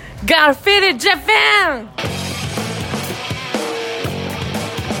Graffiti Japan!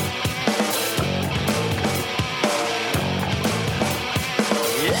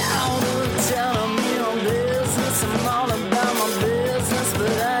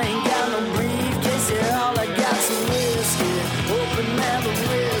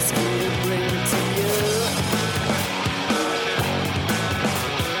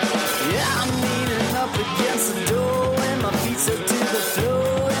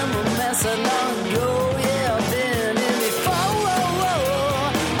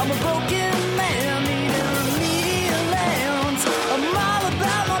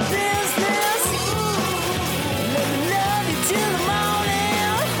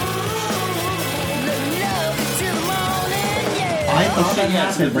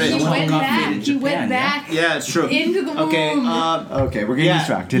 He went back. Yeah, it's true. Into the womb. Okay, we're getting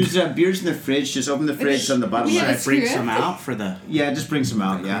distracted. There's beers in the fridge. Just open the fridge on the bottom We have left. a Bring some out for the... Yeah, just bring some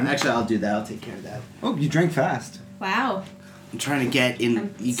out. Yeah, actually, I'll do that. I'll take care of that. Oh, you drank fast. Wow. I'm trying to get in...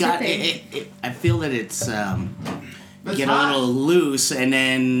 I'm You got sipping. it. I feel that it's... It's get hot. a little loose, and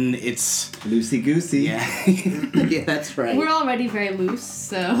then it's... Loosey-goosey. Yeah. Yeah, that's right. We're already very loose,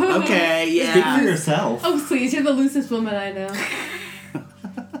 so. Okay, yeah. Speak for yourself. Oh, please, you're the loosest woman I know.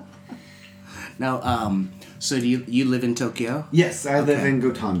 Now, so do you live in Tokyo? Yes, I live Okay. in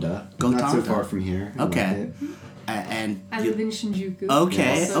Gotanda. Not so Gotanda. far from here. I Okay. like it. And I live in Shinjuku.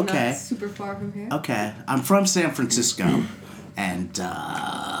 Okay, Also okay. Not super far from here. Okay, I'm from San Francisco, and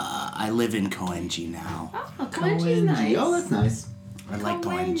I live in Koenji now. Oh, Koenji's nice. Oh, that's nice. I like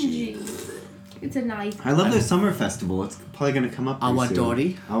Koenji. It's a nice. I love their summer festival. It's probably going to come up pretty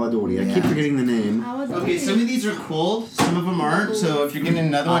Awadori? soon. Awadori. I Yeah. keep forgetting the name. Okay, some of these are cold. Some of them aren't. So if you're getting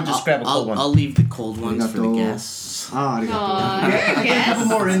another one, just grab a cold one. I'll leave the cold ones for the Arigato. guests. Ah, arigato. Aw, you're a Get a guest. couple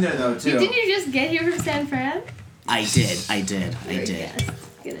more in there though too. Didn't you just get here from San Fran? I did. You're a guest.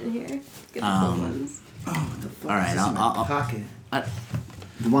 Get in here. Get the cold ones. All right, I'll pocket.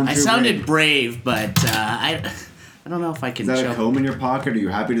 The one I true sounded ring. brave, but I don't know if I can Is that a choke. comb in your pocket? Are you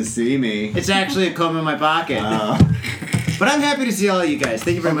happy to see me? It's actually a comb in my pocket. But I'm happy to see all you guys.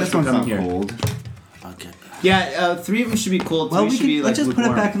 Thank you very much This for one's coming not here. cold. Okay. Yeah, 3 of them should be cold. 3 Well, we should be could like let's just put it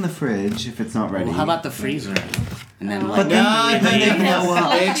lukewarm. back in the fridge if it's not ready. Well, how about the freezer? And then Oh. like But then- No, then they blow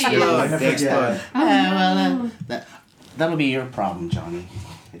up. they explode. They explode. that'll be your problem, Johnny.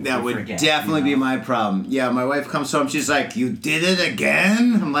 That You would forget, definitely you know? be my problem. Yeah, my wife comes home, she's like, "You did it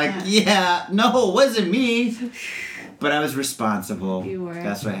again?" I'm like, "Yeah, no, it wasn't me." But I was responsible. You were.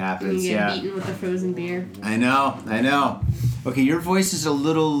 That's what You happens, get yeah. beaten with the frozen beer. I know. Okay, your voice is a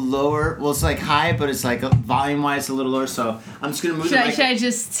little lower. Well, it's like high, but it's like volume-wise a little lower, so I'm just going to move Should the I, mic. should I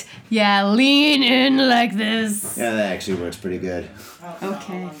just, lean in like this? Yeah, that actually works pretty good.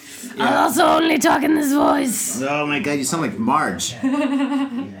 Okay. I'll also only talk in this voice. Oh my god, you sound like Marge.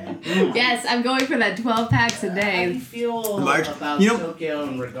 Yes, I'm going for that 12 packs a How do day. you feel Marge, about you know- Tokyo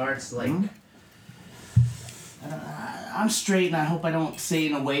in regards to like? I'm straight, and I hope I don't say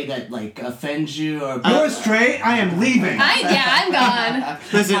in a way that like offends you or. You're straight. I am leaving. I'm gone.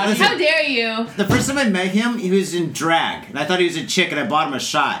 Listen, How dare you? the first time I met him, he was in drag, and I thought he was a chick, and I bought him a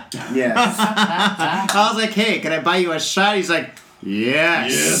shot. Yes. I was like, "Hey, can I buy you a shot?" He's like,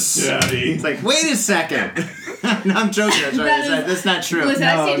 "Yes, Daddy. He's like, "Wait a second." No, I'm joking. That's not true. Listen,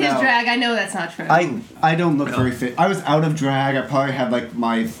 I've seen his no. drag. I know that's not true. I don't look very fit. I was out of drag. I probably had like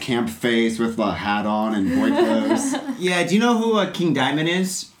my camp face with a hat on and boy clothes. Yeah, do you know who King Diamond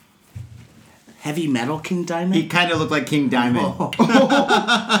is? Heavy metal King Diamond. He kind of looked like King Diamond.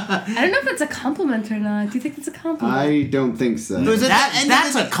 I don't know if that's a compliment or not. Do you think it's a compliment? I don't think so. It was at That- the end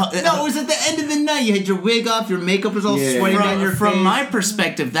that's of the, No, it was at the end of the night. You had your wig off, your makeup was all Yeah. sweaty down your From face. my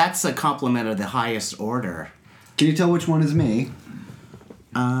perspective, that's a compliment of the highest order. Can you tell which one is me?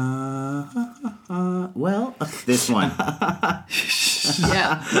 Well, This one.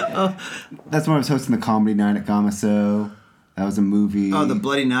 Yeah. That's when I was hosting the comedy night at Gamaso. That was a movie. Oh, the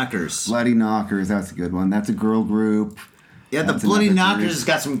Bloody Knockers. Bloody Knockers. That's a good one. That's a girl group. Yeah, the That's Bloody another Knockers group. has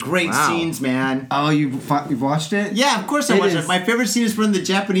got some great Wow. scenes, man. Oh, you've watched it? Yeah, of course I It watched is- it. My favorite scene is when the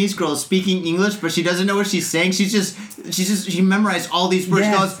Japanese girl is speaking English, but she doesn't know what she's saying. She memorized all these words.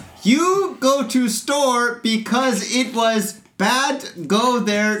 Yes. She goes, "You go to store because it was bad. Go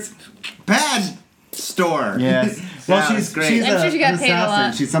there, bad store." Yes. Well, Yeah, she's it's great. she's I'm sure she got an paid a assassin.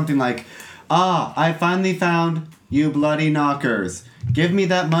 lot. She's something like, I finally found you bloody knockers. Give me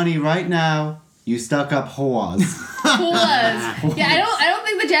that money right now. You stuck up whores. Who was? Yeah, I don't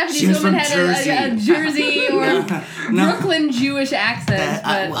think the Japanese She was woman from had a Jersey or No. Brooklyn Jewish accent.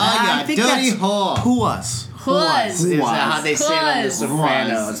 But Oh yeah, I think dirty that's- whore. who was? Huz. Is that how they say it on The Huz.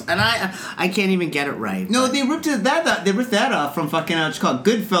 Sopranos? And I can't even get it right. No, but- they ripped that off from fucking what's called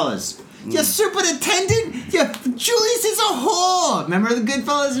Goodfellas. Your superintendent, Julius is a whore. Remember the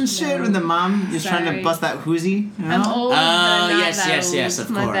Goodfellas and shit No. when the mom is trying to Sorry. bust that hoozy? You know? I'm old. but I'm not yes, that yes, yes, old.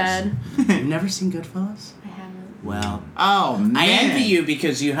 of My course. bad. You've never seen Goodfellas? I haven't. Well, Oh man, I envy you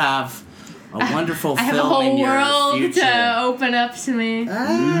because you have a wonderful I have a film whole in your world future. to open up to me.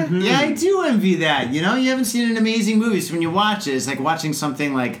 Yeah, I do envy that. You know, you haven't seen an amazing movie, so when you watch it, it's like watching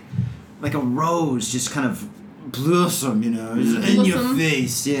something like a rose just kind of blossom. You know, it's in your Blossom?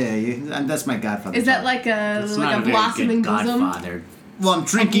 face. Yeah, and that's my Godfather. Is that talk. like It's a not a very blossoming good bosom? Godfather. Well, I'm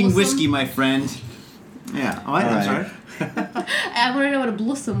drinking blossom? whiskey, my friend. Yeah. Oh, I'm Alright. sorry. I want to know what a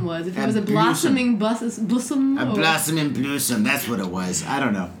blossom was. If it A was a blossoming blossom. A or- blossoming blossom. That's what it was. I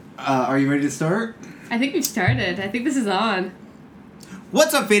don't know. Are you ready to start? I think we've started. I think this is on.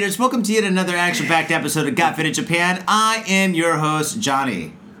 What's up, faders? Welcome to yet another action-packed episode of Got Faded Japan. I am your host,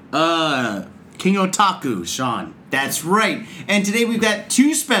 Johnny. King Otaku, Sean. That's right. And today we've got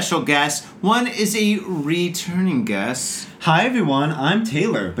two special guests. One is a returning guest. Hi everyone, I'm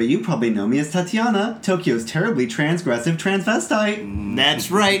Taylor, but you probably know me as Tatiana, Tokyo's terribly transgressive transvestite.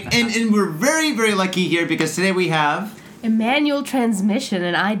 That's right. And we're very, very lucky here because today we have... A manual transmission,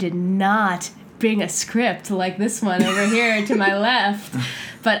 and I did not bring a script like this one over here to my left.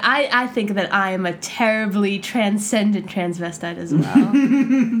 But I think that I am a terribly transcendent transvestite as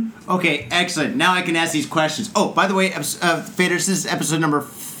well. Okay, excellent. Now I can ask these questions. Oh, by the way, faders, this is episode number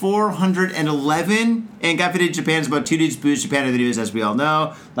 411. And Got Faded Japan is about two dudes, booze, Japan in the news, as we all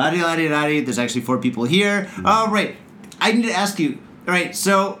know. La-di-la-di-la-di. There's actually 4 people here. All right. I need to ask you. All right,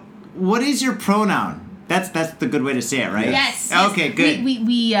 so what is your pronoun? That's the good way to say it, right? Yes. Okay, good.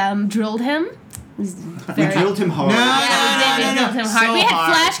 We drilled him. We drilled him hard. No, Yeah, we did. We drilled him hard. So We had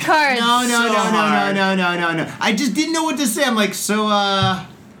hard. flashcards. No. I just didn't know what to say. I'm like,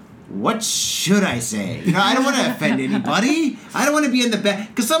 what should I say? You know, I don't want to offend anybody. I don't want to be in the back.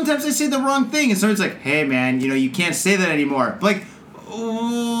 Because sometimes I say the wrong thing. And so it's like, hey, man, you can't say that anymore. Like,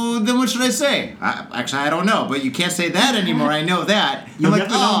 then what should I say? Actually, I don't know. But you can't say that anymore. I know that. You I'm never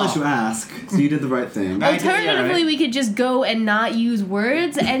know unless you ask, so you did the right thing. I did, yeah, Alternatively, right. we could just go and not use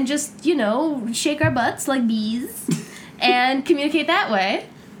words and just, shake our butts like bees and communicate that way.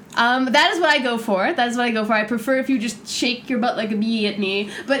 That is what I go for. I prefer if you just shake your butt like a bee at me.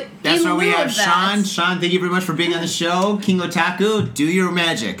 But That's in why we lieu have of that, Sean. Sean, thank you very much for being on the show. King Otaku, do your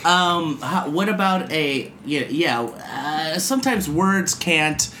magic. What about sometimes words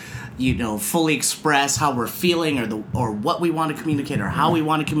can't, fully express how we're feeling or what we want to communicate or how we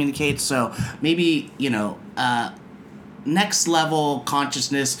want to communicate. So maybe, next level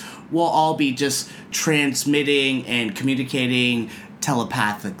consciousness will all be just transmitting and communicating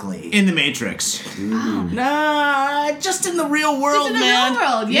telepathically. In the Matrix. Nah, just in the real world, in the man. real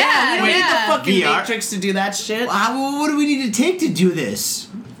world, yeah, we don't need yeah. the fucking VR. Matrix to do that shit. What do we need to take to do this?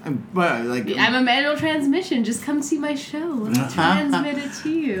 I'm I'm a manual transmission. Just come see my show. Let me transmit it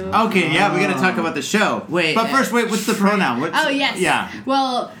to you. Okay, yeah, we gotta talk about the show. Wait, but first, what's the pronoun? Oh yes. Yeah.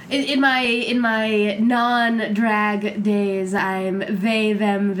 Well, in my non-drag days, I'm they,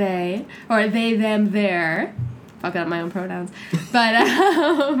 them, they, or they, them, their. Fuck up my own pronouns,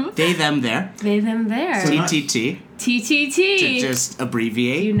 but They, them, there. they, them, their. TTT. TTT. To just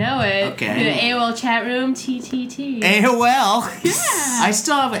abbreviate. You know it. Okay. The AOL chat room. TTT. AOL. Yeah. I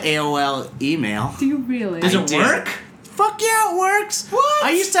still have an AOL email. Do you really? Does it did. work? Fuck yeah, it works. What?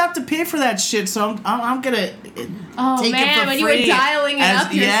 I used to have to pay for that shit, so I'm gonna Oh take it man, for when free. you were dialing it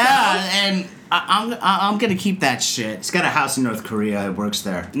up yourself. Yeah, and I'm gonna keep that shit. It's got a house in North Korea. It works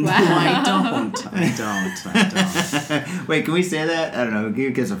there. No, I don't. Wait, can we say that? I don't know.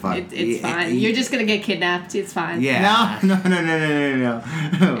 Who gives a fuck? It's fine. You're just gonna get kidnapped. It's fine. Yeah. No.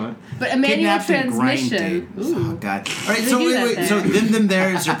 But a manual Kidnapped and transmission. Oh Ooh. God. All right. They So do that wait. there. So them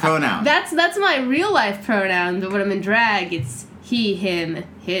there is your pronoun. That's my real life pronoun, but when I'm in drag, it's he, him,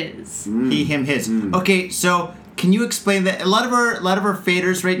 his. He, him, his. Okay. So can you explain that? A lot of our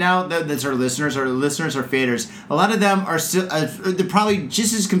faders right now. That's our listeners. Our listeners are faders. A lot of them are still. They're probably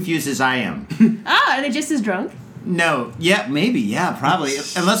just as confused as I am. Ah, are they just as drunk? No. Yeah. Maybe. Yeah. Probably.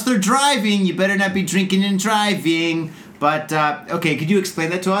 Unless they're driving, you better not be drinking and driving. But okay. Could you explain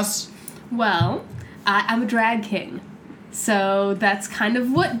that to us? Well, I'm a drag king, so that's kind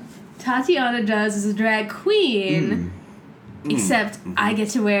of what Tatiana does as a drag queen. Except I get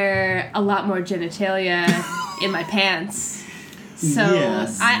to wear a lot more genitalia in my pants. So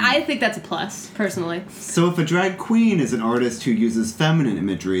Yes. I think that's a plus, personally. So if a drag queen is an artist who uses feminine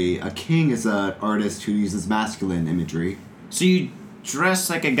imagery, a king is an artist who uses masculine imagery. So you dress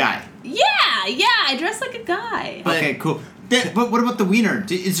like a guy. Yeah! I dress like a guy. Okay, cool. But what about the wiener?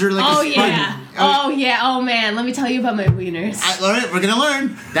 Is there like Oh a yeah. Oh man, let me tell you about my wieners. All right, we're gonna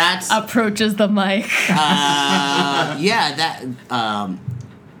learn. That's Approaches the mic.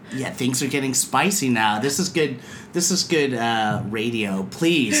 things are getting spicy now. This is good radio.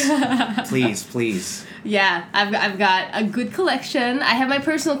 Please. Please. Yeah, I've got a good collection. I have my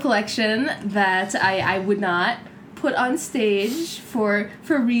personal collection that I would not put on stage for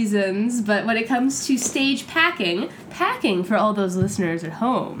reasons, but when it comes to stage packing for all those listeners at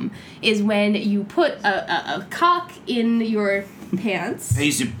home is when you put a cock in your pants. I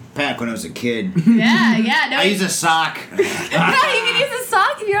used to pack when I was a kid. Yeah, no. I use a sock. Yeah, you can use a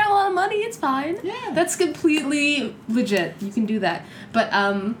sock if you have a lot of money. It's fine. Yeah. That's completely legit. You can do that. But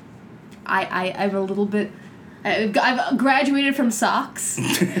I'm a little bit. I've graduated from socks. I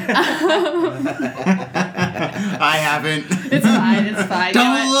haven't. It's fine.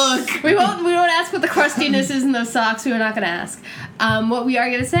 Don't look. We won't ask what the crustiness is in those socks. We're not gonna ask. What we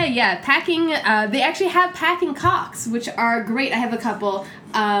are gonna say, packing. They actually have packing cocks, which are great. I have a couple.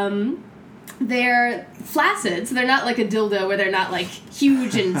 They're flaccid, so they're not like a dildo where they're not like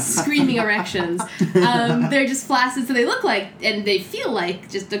huge and screaming erections. They're just flaccid, so they look like and they feel like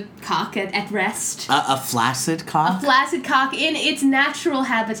just a cock at rest. A flaccid cock? A flaccid cock in its natural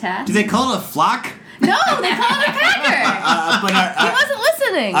habitat. Do they call it a flock? No, they call it a packer. But He wasn't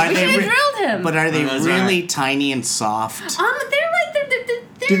listening. We should have drilled him. But are they that's really alright. tiny and soft?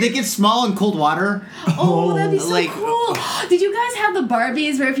 Do they get small in cold water? Oh, that'd be so like- cool. Did you guys have the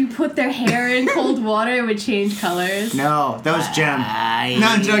Barbies where if you put their hair in cold water, it would change colors? No, that was Jem. I- No,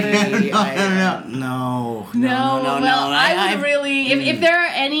 I'm joking. No. Well, I would I've- really, if there are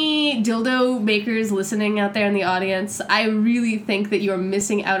any dildo makers listening out there in the audience, I really think that you're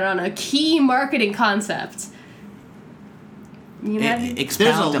missing out on a key marketing concept. You know,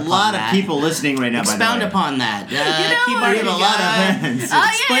 There's a lot of people listening right now, Expound by the way. upon that. know, keep we our have a lot of fans.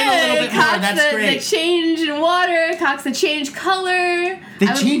 Explain a little bit more. cocks That's that great. change in water, cocks that change color. They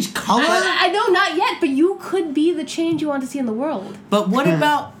change color? I know, not yet, but you could be the change you want to see in the world. But what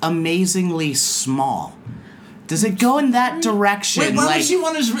about amazingly small? Does it go in that direction? Wait, why would you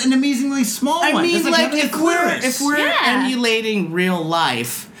want an amazingly small one? I mean, It's like having a if we're clitoris. emulating real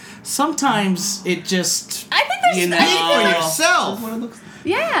life, sometimes it just I think there's you I think know, For there's- yourself.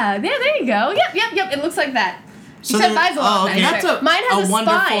 Yeah, there you go. Yep. It looks like that. So Except there- mine's a lot okay. nicer. That's a- Mine has a a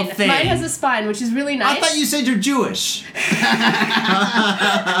wonderful spine. thing. Mine has a spine, which is really nice. I thought you said you're Jewish.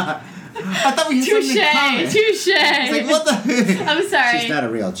 I thought we had something in common. Touche. It's like, what the? I'm sorry. She's not a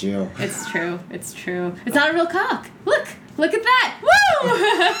real Jew. It's true. It's not a real cock. Look at that. Woo!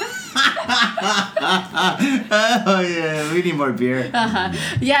 Oh yeah, we need more beer.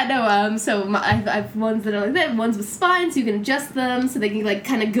 Yeah, no, so I've ones that are like that, ones with spines, so you can adjust them so they can like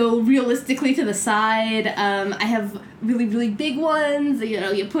kind of go realistically to the side. I have really, really big ones that,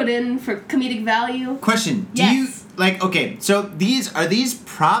 you put in for comedic value. Question: Do Yes. you okay? So these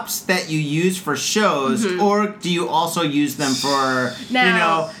props that you use for shows, or do you also use them for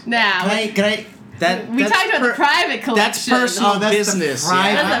Now. Can I? We talked about the private collection. That's personal that's the business.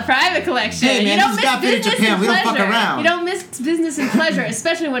 private- yeah. That's a private collection. Hey, man, you don't this mix got fit in business Japan. and We don't fuck pleasure. around. You don't mix business and pleasure,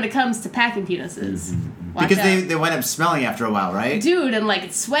 especially when it comes to packing penises. Watch Because out. they wind up smelling after a while, right? Dude, and like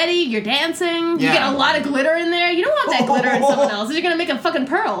it's sweaty, you're dancing, you Yeah. get a lot of glitter in there. You don't want that glitter in someone else. You're gonna make a fucking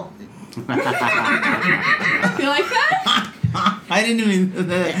pearl. You like that? I didn't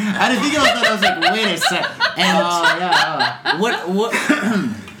even. I didn't think about that. I was like, wait a sec.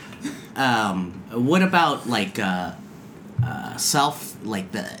 What about like self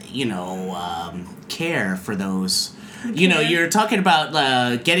care for those? You're talking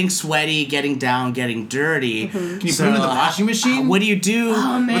about getting sweaty, getting down, getting dirty. Can you put them in the washing machine? What do you do?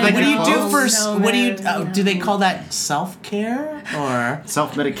 Oh, man. Like What do you do clothes? first? No, What do you man. do? They call that self care or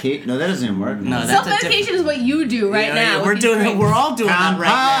Self-medicate? No, that doesn't even work. no? That's Self-medication is what you do right Yeah, now. We're with these doing. drinks. We're all doing that right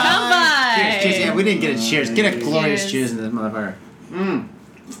now. Come by. Cheers. Yeah, we didn't get a cheers. Get a glorious Cheers. cheers into this motherfucker.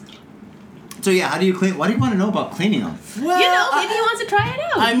 So yeah, how do you clean? What do you want to know about cleaning them? Well, Maybe he wants to try it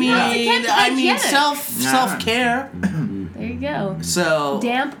out. I mean, It's hygienic. self care. There you go. So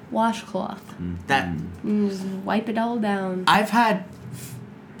Damp washcloth. that Just wipe it all down. I've had.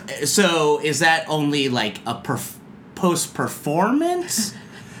 So is that only like a post performance?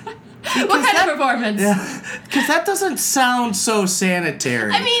 What kind of performance? Because that doesn't sound so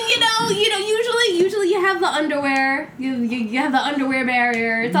sanitary. I mean, usually you have the underwear. You have the underwear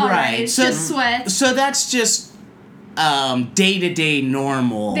barrier. It's all right. It's So- just sweat. So that's just day-to-day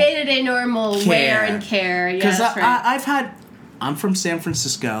normal. Day-to-day normal Care. wear and care. Yeah, Because that's right. I've had. I'm from San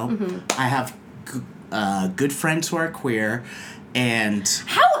Francisco. Mm-hmm. I have good friends who are queer, and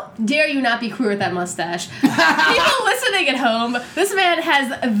How dare you not be queer with that mustache? People listening at home, this man has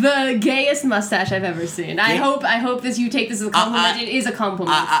the gayest mustache I've ever seen. I hope that you take this as a compliment. It is a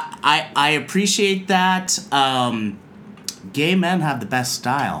compliment. I appreciate that. Gay men have the best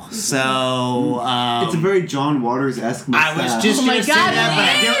style, so it's a very John Waters-esque mustache. I was just Oh my gonna say God,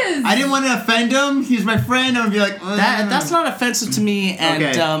 that, it but is! I didn't want to offend him. He's my friend. I'm gonna be like, that's not offensive to me. And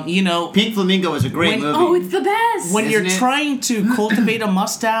Okay. Pink Flamingo was a great movie. Oh, it's the best. when you're Isn't it? trying to cultivate a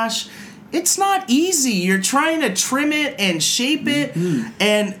mustache, it's not easy. You're trying to trim it and shape it,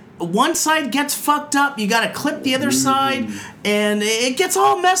 and one side gets fucked up. You gotta clip the other side, and it gets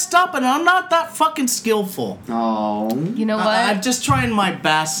all messed up. And I'm not that fucking skillful. Oh. You know what? I'm just trying my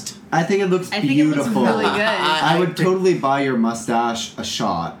best. I think it looks I think beautiful. it looks really good. I would totally buy your mustache a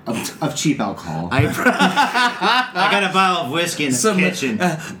shot of cheap alcohol. I got a bottle of whiskey in the kitchen.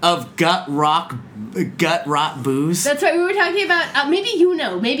 Of gut rot booze. That's right. We were talking about maybe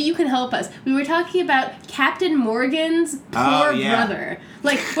maybe you can help us. We were talking about Captain Morgan's poor brother.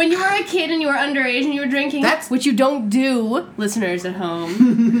 Like when you were a kid and you were underage and you were drinking, which you don't do, listeners at home.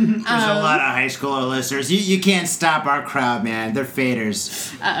 There's a lot of high schooler listeners. You can't stop our crowd, man. They're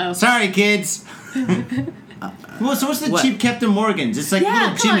faders. Sorry, kids. Well, so what's the cheap Captain Morgans? It's like little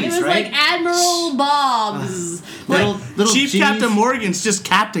Jimmys, it was right? like Admiral Bob's. little Cheap Jimmys. Captain Morgan's just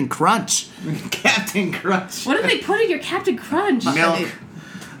Captain Crunch. Captain Crunch. What did they put in your Captain Crunch? Milk.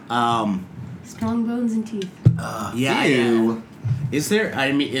 Strong bones and teeth. Yeah. Ew. Is there?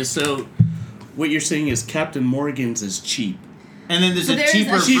 I mean, so what you're saying is Captain Morgan's is cheap. And then there's So a there's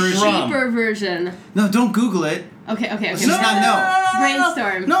cheaper a version. cheaper version. No, don't Google it. Okay. Let's just not know.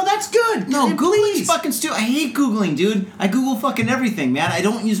 Brainstorm. No, that's good. No, Googling's please. fucking stupid. I hate Googling, dude. I Google fucking everything, man. I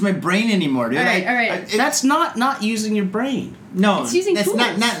don't use my brain anymore, dude. All right. That's not using your brain. No, It's using that's tools.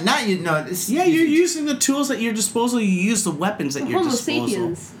 not you. No, it's, Yeah, you're using the tools at your disposal. You use the weapons at your Homo disposal.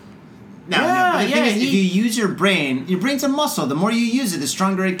 sapiens. No, Yeah, but the thing yeah, is, if you use your brain's a muscle. The more you use it, the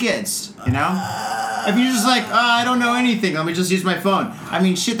stronger it gets. You know? If you're just like, I don't know anything, let me just use my phone. I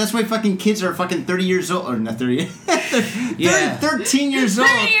mean, shit, that's why fucking kids are fucking 30 years old. Or not 30. 13 years old.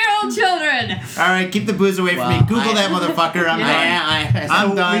 30-year-old children. Alright, keep the booze away from me. Google that motherfucker. I'm done. I'm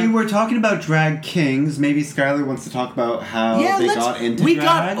We done. were talking about drag kings. Maybe Skylar wants to talk about how they got into drag.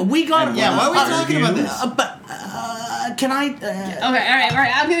 We got. and Yeah, what why are we our talking about reviews. this? But can I? Okay, all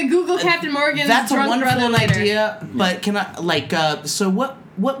right. I'm gonna Google Captain Morgan's That's a drunk brother wonderful later. idea. But can I So what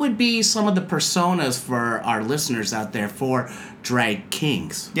would be some of the personas for our listeners out there for drag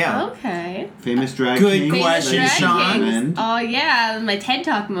kings? Yeah. Okay. Famous drag Good kings. question, Famous drag Sean. kings. Oh yeah, my TED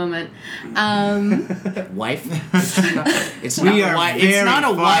Talk moment. Wife? It's We not a are wife. very It's not a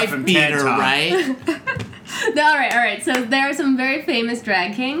far wife from TED beater, Talk. right? No, all right. So there are some very famous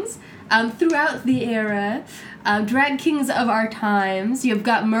drag kings throughout the era. Drag kings of our times. You've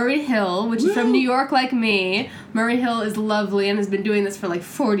got Murray Hill, which is from New York like me. Murray Hill is lovely and has been doing this for like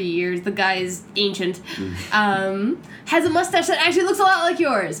 40 years. The guy is ancient. Has a mustache that actually looks a lot like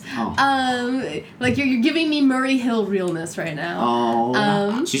yours. Like you're giving me Murray Hill realness right now.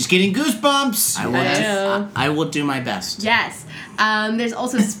 Oh. She's getting goosebumps. I will do my best. Yes. There's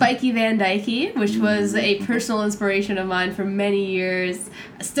also Spiky Van Dyke, which was a personal inspiration of mine for many years.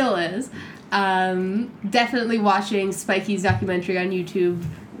 Still is. Definitely watching Spiky's documentary on YouTube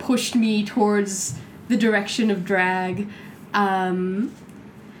pushed me towards the direction of drag. And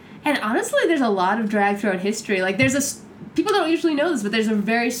honestly, there's a lot of drag throughout history. Like people don't usually know this, but there's a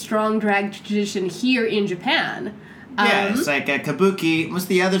very strong drag tradition here in Japan. Yeah, it's like kabuki. What's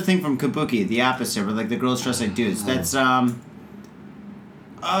the other thing from kabuki? The opposite, where like the girls dress like dudes. That's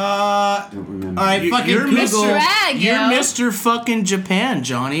Don't remember. All right, fucking You're Google. Mr. Drag, You're yo. Mr. fucking Japan,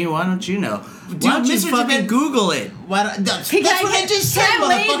 Johnny. Why don't you know? Why don't you Mr. fucking Japan- Google it? That's Can what I I just said, can I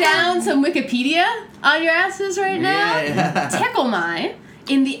lay motherfucker. down some Wikipedia on your asses right now? Yeah. Tekomai,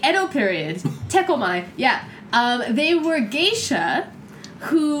 in the Edo period, Tekomai, they were geisha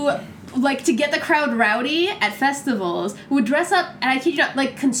who, like, to get the crowd rowdy at festivals, would dress up, and I kid you not,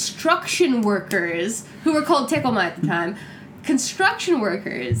 like construction workers, who were called Tekomai at the time, construction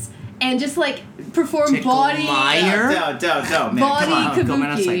workers, and just, like, perform body... Don't, man. Body Come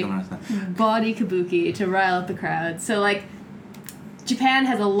on. kabuki. Body kabuki to rile up the crowd. So, like, Japan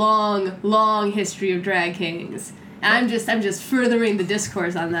has a long, long history of drag kings. And I'm just furthering the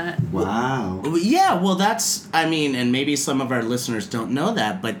discourse on that. Wow. Yeah, well, that's, I mean, and maybe some of our listeners don't know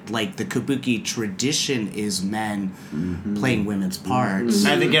that, but, like, the kabuki tradition is men playing women's parts.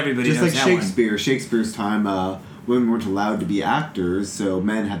 I think everybody Just knows like that Shakespeare. Shakespeare's time, women weren't allowed to be actors, so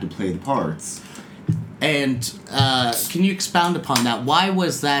men had to play the parts. And can you expound upon that? Why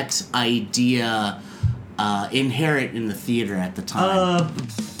was that idea inherent in the theater at the time?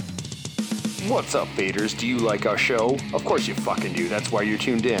 What's up, faders? Do you like our show? Of course you fucking do. That's why you're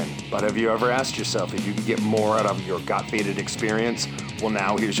tuned in. But have you ever asked yourself if you could get more out of your Got Faded experience? Well,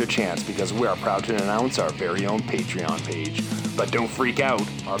 now here's your chance, because we are proud to announce our very own Patreon page. But don't freak out.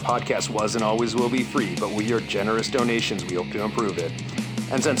 Our podcast was and always will be free, but with your generous donations, we hope to improve it.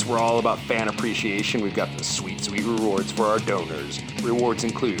 And since we're all about fan appreciation, we've got the sweet, sweet rewards for our donors. Rewards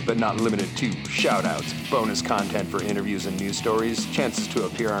include, but not limited to, shout-outs, bonus content for interviews and news stories, chances to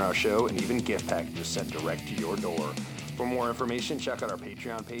appear on our show, and even gift packages sent direct to your door. For more information, check out our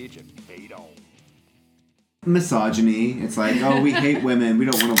Patreon page and fade on. Misogyny. It's like, oh, we hate women. We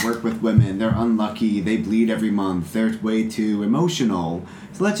don't want to work with women. They're unlucky. They bleed every month. They're way too emotional.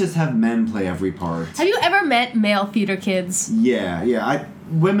 So let's just have men play every part. Have you ever met male theater kids? Yeah.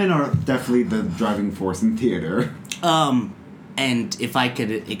 Women are definitely the driving force in theater. And if I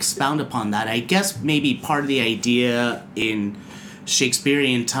could expound upon that, I guess maybe part of the idea in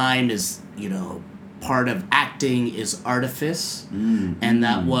Shakespearean time is, part of acting is artifice. And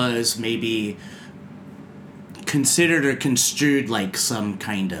that was maybe considered or construed like some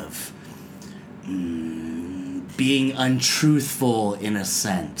kind of being untruthful in a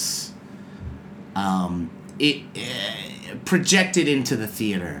sense. It projected into the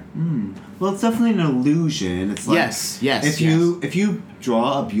theater. Well, it's definitely an illusion. It's like yes. If you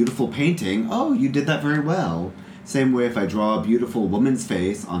draw a beautiful painting, oh, you did that very well. Same way if I draw a beautiful woman's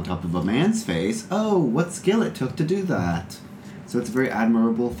face on top of a man's face, oh, what skill it took to do that. So it's a very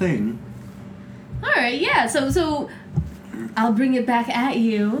admirable thing. All right, yeah. So I'll bring it back at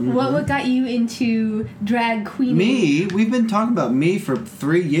you. Mm-hmm. What got you into drag queening? Me? We've been talking about me for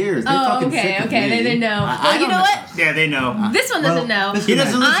 3 years. They're fucking sick of me. They know. I You know what? Yeah, they know. This one doesn't know. He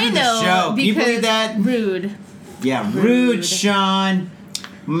doesn't listen I to know the show. Can you because believe that? Rude. Yeah, rude, Sean.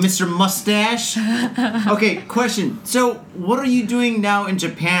 Mr. Mustache. Okay, question. So, what are you doing now in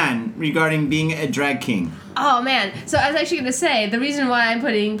Japan regarding being a drag king? Oh, man. So I was actually going to say, the reason why I'm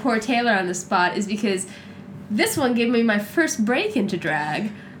putting poor Taylor on the spot is because this one gave me my first break into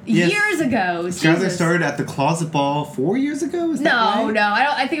drag years ago. Skylar started at the Closet Ball 4 years ago? Is that right? No.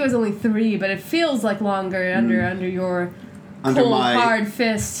 I think it was only 3, but it feels like longer under your cold, hard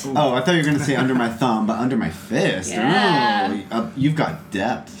fist. Oh, I thought you were going to say under my thumb, but under my fist. Yeah. Oh, you've got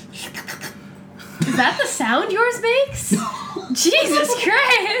depth. Is that the sound yours makes? Jesus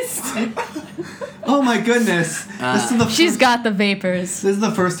Christ! Oh my goodness. She's got the vapors. This is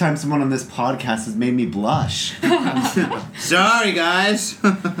the first time someone on this podcast has made me blush. Sorry, guys.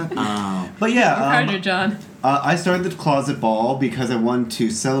 But yeah. Harder, John. I started the Closet Ball because I wanted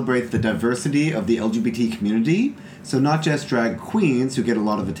to celebrate the diversity of the LGBT community. So not just drag queens who get a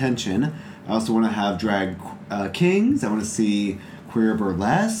lot of attention. I also want to have drag kings. I want to see queer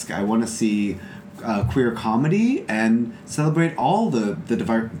burlesque. I want to see queer comedy and celebrate all the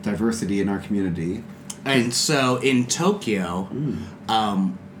diversity in our community. And so in Tokyo, I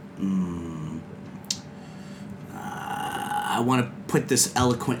want to put this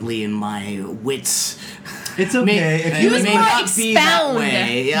eloquently in my wits. It's okay. If you may more not expound. be that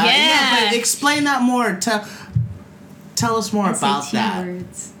way. Yeah. But explain that more. Tell us more about SAT that.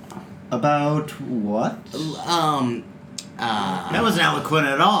 words. About what? That wasn't eloquent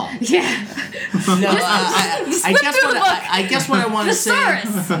at all. Yeah. No, I guess what I want to say.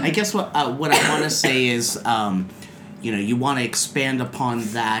 Thesaurus. I guess what I want to say is, you want to expand upon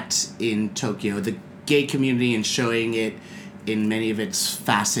that in Tokyo, the gay community, and showing it in many of its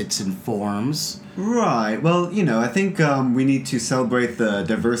facets and forms. Right. Well, I think we need to celebrate the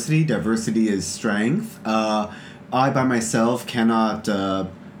diversity. Diversity is strength. I by myself cannot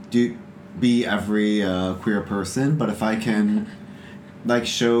be every queer person, but if I can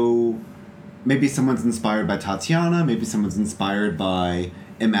show, maybe someone's inspired by Tatiana, maybe someone's inspired by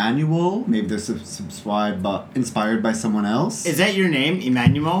Emmanuel, maybe they're inspired by someone else. Is that your name,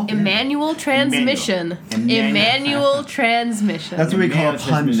 Emmanuel? Emmanuel Transmission. Emmanuel Transmission. That's what we call a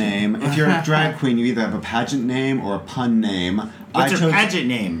pun Transmission. name. If you're a drag queen, you either have a pageant name or a pun name. What's your pageant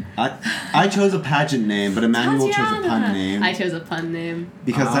name? I chose a pageant name, but Emmanuel chose a pun name. I chose a pun name.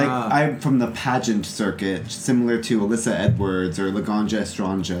 Because I'm from the pageant circuit, similar to Alyssa Edwards or Laganja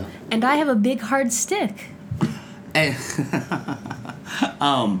Estranja. And I have a big hard stick.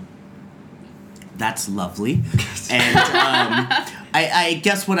 That's lovely. And I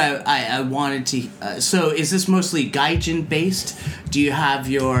guess what I wanted to... so is this mostly gaijin based? Do you have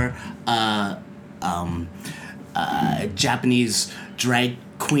your Japanese drag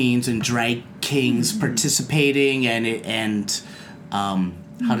queens and drag kings participating, and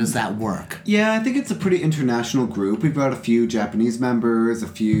how does that work? Yeah, I think it's a pretty international group. We've got a few Japanese members, a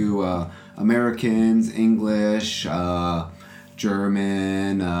few Americans, English,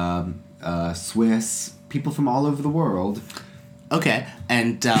 German, Swiss, people from all over the world. Okay,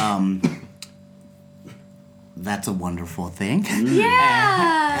 and that's a wonderful thing.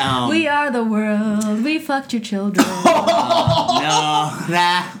 Yeah! We are the world. We fucked your children.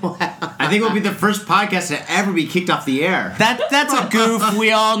 I think we'll be the first podcast to ever be kicked off the air. That's a goof.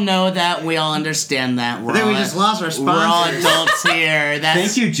 We all know that. We all understand that. I think we just lost our sponsors. We're all adults here.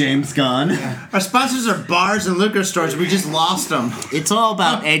 Thank you, James Gunn. Our sponsors are bars and liquor stores. We just lost them. It's all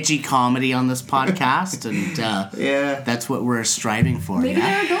about edgy comedy on this podcast, and Yeah. that's what we're striving for. Maybe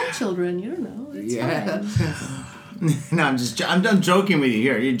yeah? they're adult children. You don't know. It's fine. No, I'm done joking with you.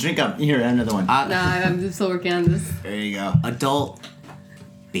 Here, you drink up. Here, another one. No, I'm still working on this. There you go. Adult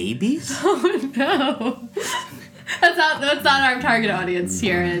babies? No. That's not our target audience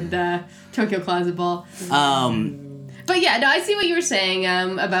here in Tokyo Closet Ball. But yeah, no, I see what you were saying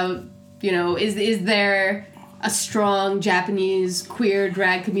about, is there a strong Japanese queer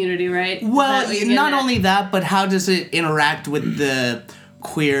drag community, right? Well, not only that, but how does it interact with the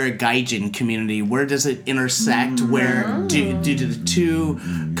queer gaijin community? Where does it intersect? Where do the two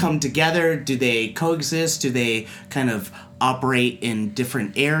come together? Do they coexist? Do they kind of operate in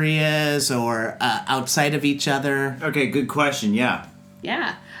different areas or outside of each other? Okay, good question. Yeah.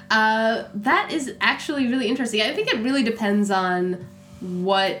 Yeah. That is actually really interesting. I think it really depends on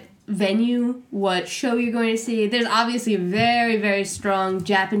what venue, what show you're going to see. There's obviously a very, very strong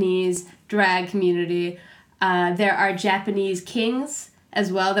Japanese drag community. There are Japanese kings as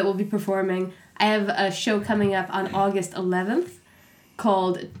well that will be performing. I have a show coming up on August 11th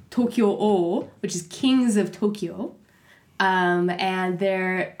called Tokyo O, which is Kings of Tokyo. And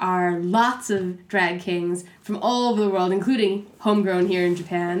there are lots of drag kings from all over the world, including homegrown here in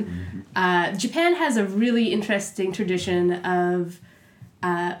Japan. Japan has a really interesting tradition of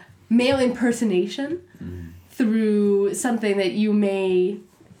male impersonation through something that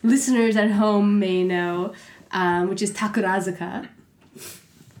listeners at home may know, which is Takarazuka,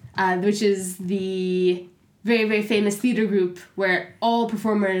 which is the very, very famous theater group where all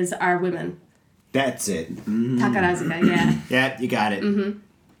performers are women. That's it. Takarazuka, yeah. Yeah, you got it. Mm-hmm.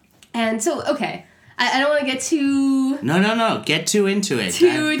 And so, okay, I don't want to get too... No. Get too into it.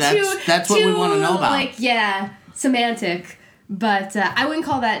 That's what we want to know about. Semantic. But I wouldn't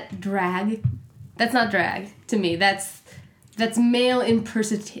call that drag. That's not drag to me. That's male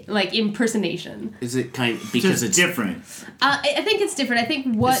impersonation. Is it because it's different? I think it's different. I think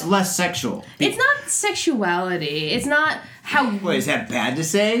it's less sexual. It's not sexuality. It's not how. Wait, is that bad to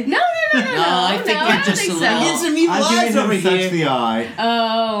say? No. I think you're just a little. Get some evil eyes over here. The eye.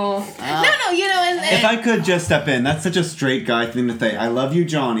 Oh. No. If I could just step in, that's such a straight guy thing to say. I love you,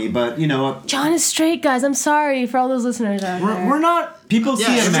 Johnny, but you know what? John is straight, guys. I'm sorry for all those listeners out there. We're not. People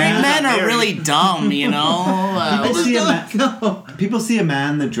see a Straight man. men are really dumb, People see a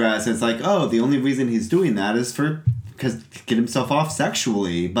man in the dress, and it's like, oh, the only reason he's doing that is because get himself off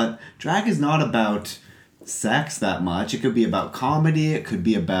sexually. But drag is not about sex that much. It could be about comedy. It could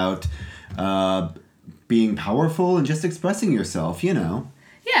be about being powerful and just expressing yourself. Yeah,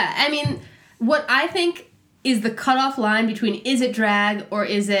 I mean, what I think is the cutoff line between is it drag or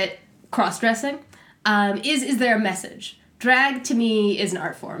is it cross-dressing? Is there a message? Drag, to me, is an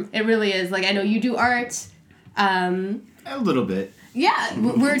art form. It really is. Like, I know you do art. A little bit. Yeah,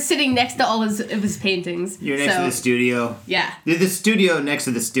 we're sitting next to all of his paintings. You're next to the studio. Yeah. You're the studio next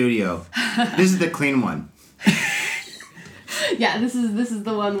to the studio. This is the clean one. Yeah, this is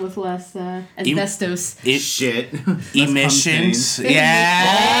the one with less asbestos. Shit. Emissions. Hey, he's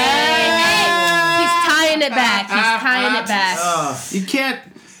tying it back.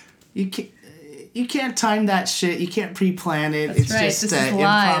 You can't time that shit. You can't pre-plan it. That's it's right. just This is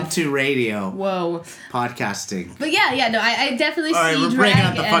live. impromptu radio. Whoa. Podcasting. But yeah, no, I definitely All right, see we're drag breaking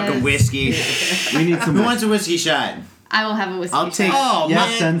out the fucking whiskey. We need some. Who wants a whiskey shot? I will have a whiskey I'll take. shot. Oh,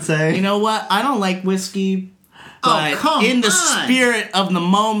 Yes, man. Sensei. You know what? I don't like whiskey. But come in the on. spirit of the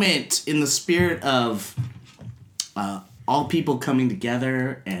moment, in the spirit of all people coming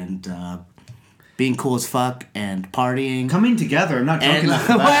together and being cool as fuck and partying. Coming together. I'm not joking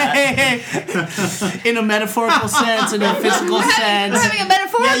about that. In a metaphorical sense, in a physical sense. We're having a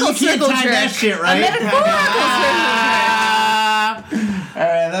metaphorical Yeah, you can't circle time jerk. that shit, right? A metaphorical circle jerk. All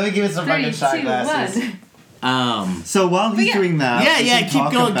right, let me give it some fucking 3, shot 2, glasses. 1. So while he's doing that, we Yeah, can keep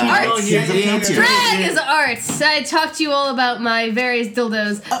talk going, keep about going. Kings of Yeah, Tokyo. Drag is art. I talked to you all about my various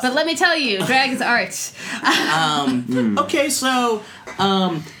dildos, but let me tell you, drag is art. Okay, so,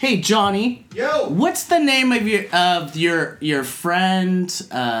 hey Johnny, Yo. what's the name of your friend,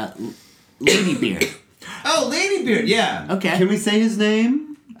 Ladybeard? Oh, Ladybeard, yeah. Okay. Can we say his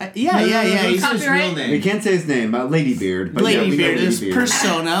name? Yeah. He's his Copyright? real name. We can't say his name, Ladybeard. But yeah, we know Ladybeard is Ladybeard.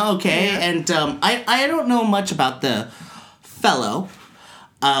 persona, okay, and I don't know much about the fellow.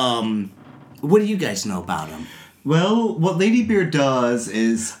 What do you guys know about him? Well, what Ladybeard does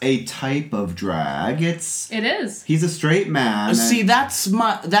is a type of drag. It is. He's a straight man. See, that's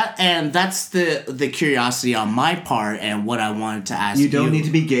the curiosity on my part, and what I wanted to ask you. You don't need to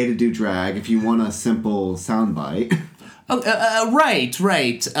be gay to do drag if you want a simple soundbite. Oh, right.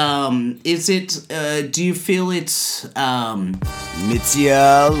 Is it? Do you feel it's?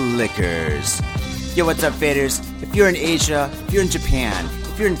 Mitsuya Liquors. Yo, what's up, faders? If you're in Asia, if you're in Japan,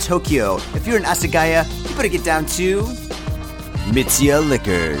 if you're in Tokyo, if you're in Asagaya, you better get down to Mitsuya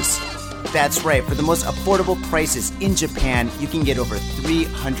Liquors. That's right, for the most affordable prices in Japan, you can get over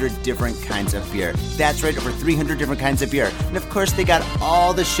 300 different kinds of beer. That's right, over 300 different kinds of beer. And of course, they got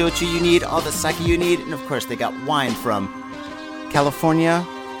all the shochu you need, all the sake you need, and of course, they got wine from California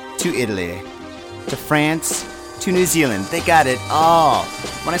to Italy to France to New Zealand. They got it all.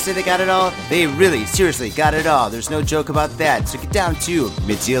 When I say they got it all, they really, seriously got it all. There's no joke about that. So get down to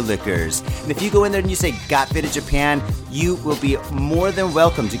Mitsuya Liquors. And if you go in there and you say Got Fitted Japan, you will be more than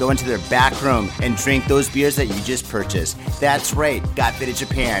welcome to go into their back room and drink those beers that you just purchased. That's right, Got Fitted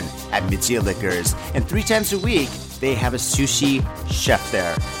Japan at Mitsuya Liquors. And 3 times a week, they have a sushi chef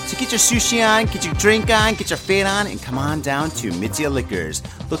there. So get your sushi on, get your drink on, get your fade on, and come on down to Mitsuya Liquors,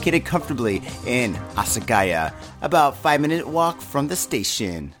 located comfortably in Asagaya, about 5-minute walk from the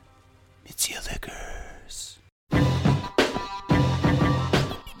station. Mitsuya Liquors.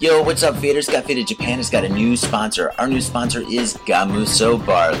 Yo, what's up, faders? Got Faded Japan has got a new sponsor. Our new sponsor is Gamuso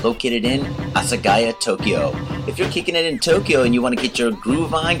Bar, located in Asagaya, Tokyo. If you're kicking it in Tokyo and you want to get your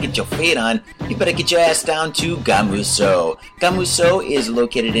groove on, get your fade on, you better get your ass down to Gamuso. Gamuso is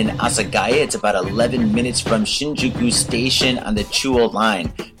located in Asagaya. It's about 11 minutes from Shinjuku Station on the Chuo line.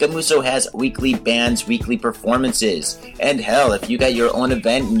 Gamuso has weekly bands, weekly performances. And hell, if you got your own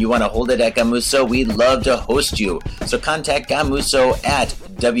event and you want to hold it at Gamuso, we'd love to host you. So contact Gamuso at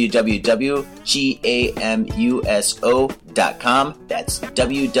www.gamuso.com. That's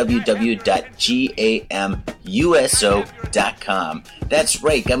www.gamuso.com. That's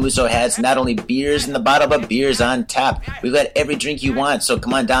right, Gamuso has not only beers in the bottle, but beers on tap. We've got every drink you want, so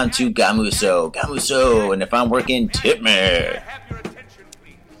come on down to Gamuso. Gamuso, and if I'm working, tip me. I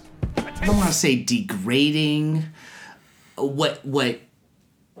don't want to say degrading what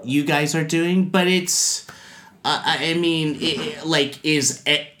you guys are doing, but it's. I mean,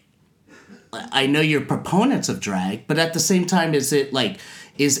 I know you're proponents of drag, but at the same time, is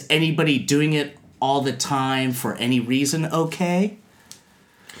anybody doing it all the time for any reason okay?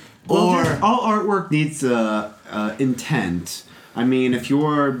 Well, all artwork needs intent. I mean, if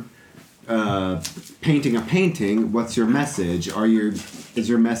you're painting a painting, what's your message? Is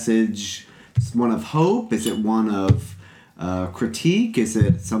your message one of hope? Is it one of critique? Is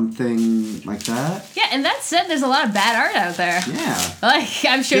it something like that? Yeah, and that said, there's a lot of bad art out there. Yeah. Like,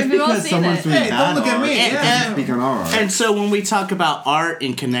 I'm sure Just we've all because seen someone's it. doing Hey, bad don't look at art me. doesn't speak on our art. And so when we talk about art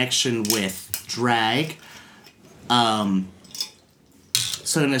in connection with drag,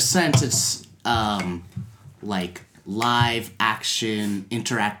 so in a sense it's like live action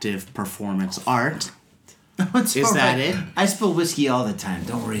interactive performance art. What's Is all that right? it? I spill whiskey all the time.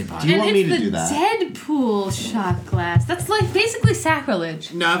 Don't worry about Do you it. And want me it's to the do that? Deadpool shot glass. That's like basically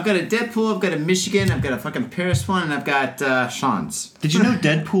sacrilege. No, I've got a Deadpool, I've got a Michigan, I've got a fucking Paris one, and I've got Sean's. Did you know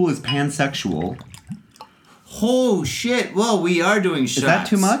Deadpool is pansexual? Oh shit! Well, we are doing shots. Is that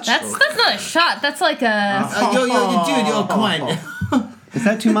too much? That's not a shot. That's like a Yo, dude, come on. Is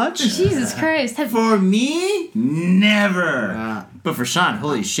that too much? Jesus Christ. For me, never. But for Sean,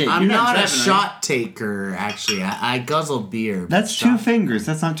 holy shit! I'm you're not a driving, right? shot taker, actually. I guzzle beer. but That's 2 shot- fingers.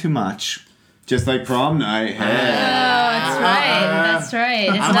 That's not too much. Just like prom night. Oh, that's right. That's right.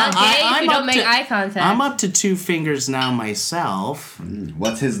 It's not gay if you don't make eye contact. I'm up to 2 fingers now myself.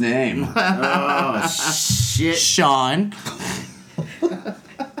 What's his name? Oh shit! Sean.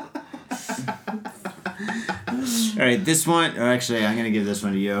 All right, this one. Or actually, I'm gonna give this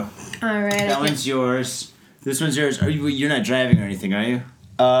one to you. All right. That one's yours. This one's yours. You're not driving or anything, are you?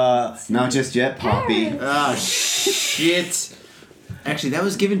 Not just yet, Poppy. Oh shit! Actually, that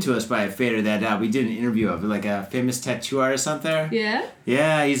was given to us by a fader that we did an interview of, like a famous tattoo artist out there. Yeah?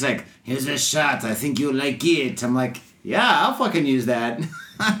 Yeah, he's like, here's a shot. I think you'll like it. I'm like, yeah, I'll fucking use that.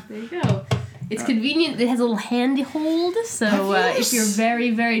 There you go. It's convenient. It has a little handy hold, so if you're very,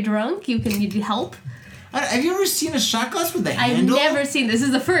 very drunk, you can need help. Have you ever seen a shot glass with the I've handle? never seen this.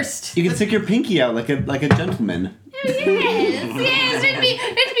 Is the first. You can stick your pinky out like a gentleman. Yes, let me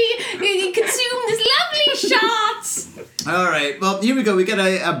consume this lovely shot. All right. Well, here we go. We got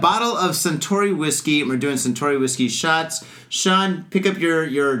a bottle of Suntory whiskey, and we're doing Suntory whiskey shots. Sean, pick up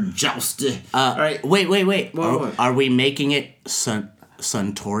your joust. All right. Wait. What? Are we making it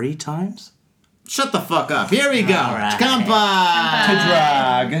Suntory times? Shut the fuck up. Here we go. All right. Kanpai. To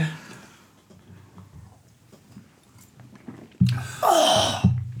drag.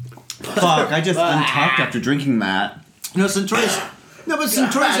 Fuck, I just untucked after drinking that. No, Suntory's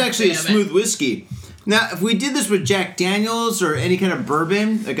actually a smooth whiskey. Now, if we did this with Jack Daniels or any kind of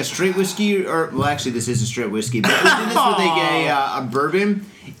bourbon, like a straight whiskey, well, actually, this is a straight whiskey, but if we did this with a bourbon,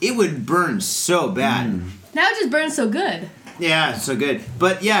 it would burn so bad. Now it just burns so good. Yeah, so good.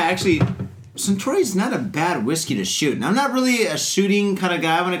 But yeah, actually, Suntory's not a bad whiskey to shoot. And I'm not really a shooting kind of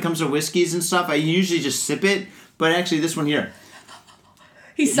guy when it comes to whiskeys and stuff. I usually just sip it. But actually, this one here.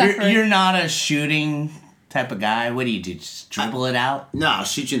 He's suffering. You're not a shooting type of guy. What do? Just dribble it out? No, I'll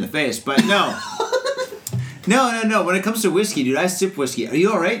shoot you in the face. But no. No. When it comes to whiskey, dude, I sip whiskey. Are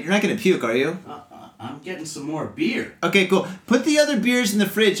you all right? You're not going to puke, are you? I'm getting some more beer. Okay, cool. Put the other beers in the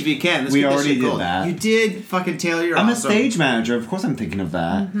fridge if you can. Let's We get this already shit did cold. that. You did? Fucking Taylor, you're I'm awesome. a stage manager. Of course I'm thinking of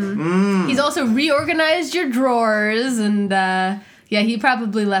that. He's also reorganized your drawers, and he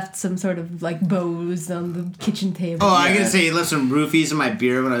probably left some sort of like bows on the kitchen table. Oh, I'm going to say you left some roofies in my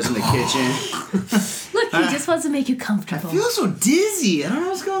beer when I was in the kitchen. Look, he just wants to make you I comfortable. feel so dizzy. I don't know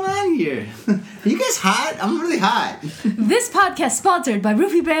what's going on here. Are you guys hot? I'm really hot. This podcast sponsored by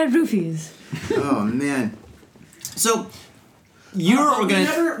Roofie Brand Roofies. Oh, man. So, you're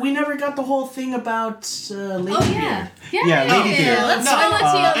We never got the whole thing about Lady Beard. Yeah, Lady Beard. Let's No, go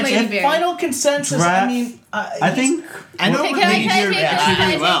on It's Lady a Beard. final consensus. Draft- I mean, I think... I know Okay, what can I Lady Beard take this? actually Can I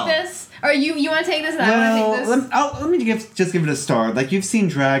really take well. this? Or you want to take this and I want to take this? Let me just give it a start. Like, you've seen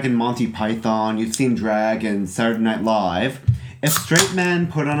drag in Monty Python, you've seen drag in Saturday Night Live. If straight men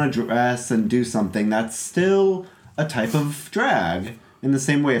put on a dress and do something, that's still a type of drag. In the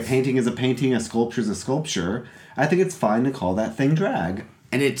same way a painting is a painting, a sculpture is a sculpture. I think it's fine to call that thing drag.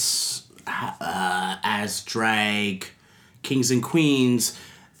 and it's as drag kings and queens.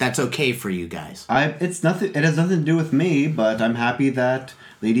 That's okay for you guys. It's nothing. It has nothing to do with me, but I'm happy that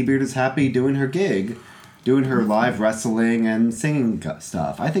Lady Beard is happy doing her gig, doing her live wrestling and singing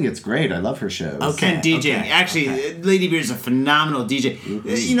stuff. I think it's great. I love her shows. Okay. And DJing. Okay. Actually, Lady Beard is a phenomenal DJ.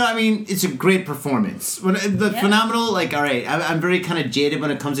 You know, I mean, it's a great performance. Phenomenal, like, all right, I'm very kind of jaded when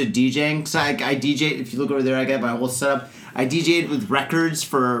it comes to DJing. So I DJ, if you look over there, I got my whole setup. I DJed with records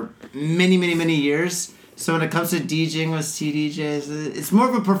for many, many, many years. So when it comes to DJing with CDJs, it's more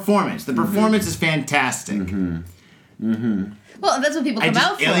of a performance. The performance is fantastic. Well, that's what people I come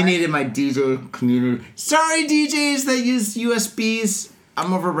out just for. alienated my DJ community. Sorry, DJs that use USBs.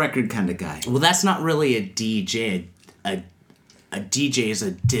 I'm more of a record kind of guy. Well, that's not really a DJ. A DJ is a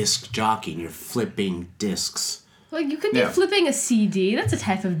disc jockey, and you're flipping discs. Well, you could be Yeah. flipping a CD. That's a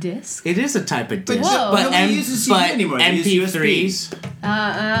type of disc. It is a type of disc. Whoa. But, Nobody uses CD anymore. They use MP3s.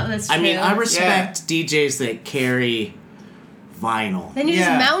 That's true. I mean, I respect DJs that carry vinyl. Then you're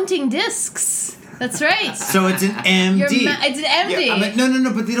Yeah. just mounting discs. That's right. So it's an MD. It's an MD. Yeah, I'm like,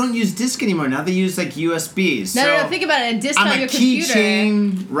 no, but they don't use disc anymore. Now they use like USBs. No, think about it. A disc I'm on a your computer.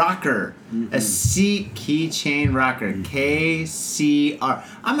 keychain rocker. A C keychain rocker. KCR.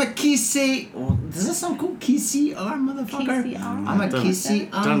 I'm a keychain. Oh, does that sound cool? KCR, motherfucker. KCR. I'm a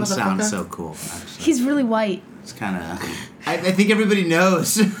KCR, Doesn't motherfucker. sound so cool. Actually. He's really white. It's kind of. I think everybody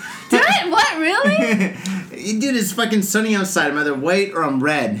knows. Did I? What? Really? Dude, it's fucking sunny outside. I'm either white or I'm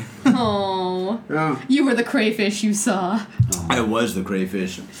red. Oh. You were the crayfish you saw. I was the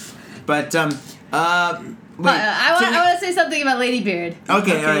crayfish. But, I want to say something about Lady Beard.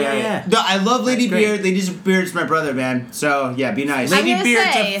 Okay, all right, yeah. No, I love Lady That's great. Beard. Lady Beard's my brother, man. So, yeah, be nice. Lady I'm gonna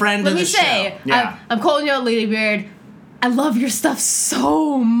Beard's say, a friend let of me the say, show. Yeah. I'm calling you out, Lady Beard. I love your stuff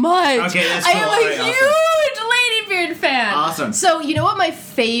so much. Okay, that's I cool. am a All right, awesome. huge Lady Beard fan. Awesome. So you know what my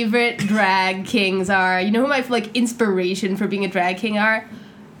favorite drag kings are? You know who my inspiration for being a drag king are?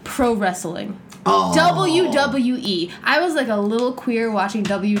 Pro wrestling. Oh. WWE. I was like a little queer watching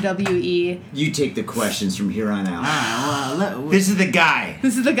WWE. You take the questions from here on out. Well, This is the guy.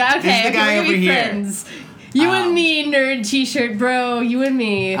 This is the guy. Okay, This is the guy we're gonna over be here. friends. You and me, nerd T-shirt, bro. You and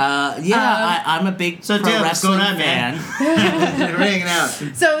me. I'm a big So, pro Tim, what's wrestling going on, fan. man? We're hanging out.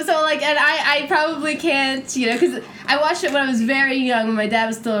 So and I probably can't, because I watched it when I was very young, when my dad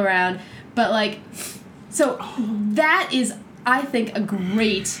was still around. But so that is, I think, a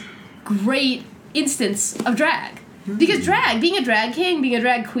great instance of drag. Because being a drag king, being a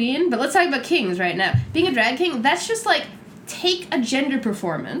drag queen, but let's talk about kings right now. Being a drag king, that's just take a gender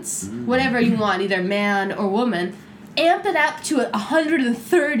performance, whatever you want, either man or woman, amp it up to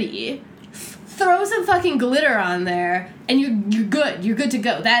 130, throw some fucking glitter on there, and you're good. You're good to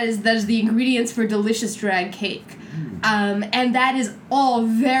go. That is the ingredients for delicious drag cake. And that is all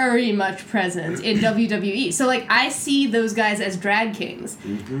very much present in WWE. So, like, I see those guys as drag kings.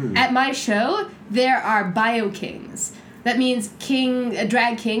 At my show, there are bio kings. That means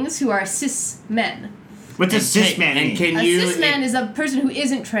drag kings who are cis men. What's a cis man mean? A cis man is a person who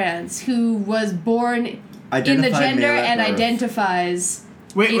isn't trans, who was born in the gender and identifies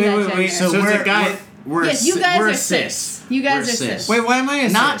in that gender. So we're a guy. Yes, you guys are cis. You guys are cis. Wait, why am I a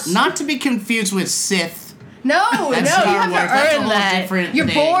cis? Not to be confused with Sith. No, you have Star to Wars. That's a earn whole that. different You're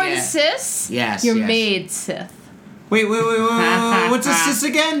thing, born yeah. cis. Yes, You're yes. made Sith. Wait. What's a cis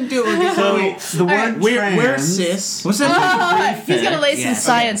again? So the word trans. We're cis. What's that? He's gonna lay some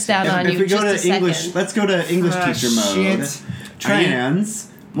science down on If you. we go Just to a English, second. let's go to English teacher mode. Shit. Trans.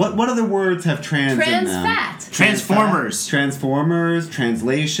 What other words have trans in them? Trans fat. Transformers. Transformers.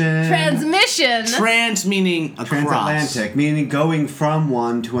 Translation. Transmission. Trans meaning across. Transatlantic, meaning going from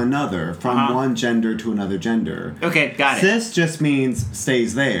one to another, from one gender to another gender. Okay, got it. Cis just means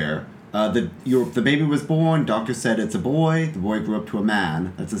stays there. The baby was born, doctor said it's a boy, the boy grew up to a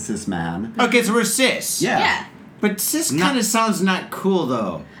man. That's a cis man. Okay, so we're cis. Yeah. But cis kind of sounds not cool,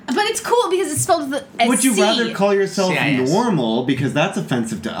 though. But it's cool because it's spelled with a Would you C. rather call yourself CIS. normal, because that's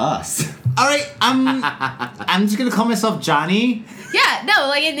offensive to us? All right, I'm just gonna call myself Johnny. Yeah, no,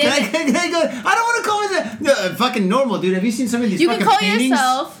 like I don't want to call myself fucking normal, dude. Have you seen some of these you can fucking call paintings?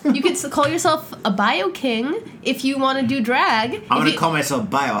 yourself. You can call yourself a bio king if you want to do drag. I'm gonna call myself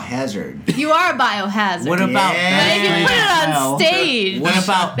Biohazard. You are a biohazard. What about But if you put it on stage, What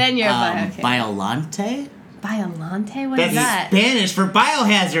about then you're a bio king. Biolante? Biolante? What That's is that? Spanish for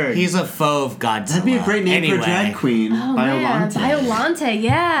Biohazard. He's a faux of Godzilla. That'd be a great name for a drag Anyway. queen. Oh man, Biolante. Biolante,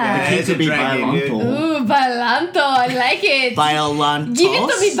 yeah. it's It could be drag name, dude. Biolanto. Ooh, Biolanto, I like it. Biolantos? Give it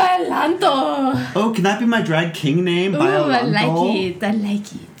to me, Biolanto. Oh, can that be my drag king name? Ooh, I Biolanto? like it. I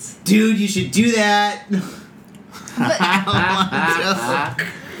like it. Dude, you should do that.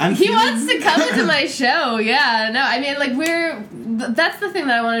 He wants to come into my show. Yeah, no, I mean, like, that's the thing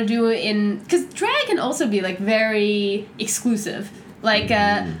that I want to do because drag can also be, like, very exclusive. Like,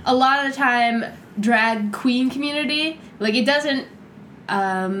 a lot of the time, drag queen community, like, it doesn't,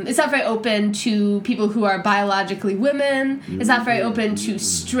 it's not very open to people who are biologically women. It's not very open to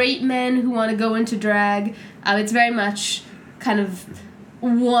straight men who want to go into drag. It's very much kind of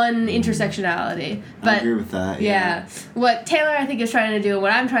one intersectionality. But I agree with that, yeah. What Taylor, I think, is trying to do,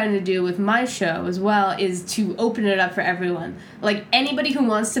 what I'm trying to do with my show as well, is to open it up for everyone. Like, anybody who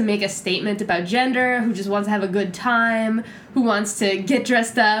wants to make a statement about gender, who just wants to have a good time, who wants to get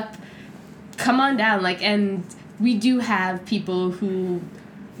dressed up, come on down. Like, and we do have people who,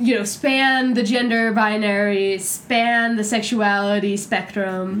 you know, span the gender binary, span the sexuality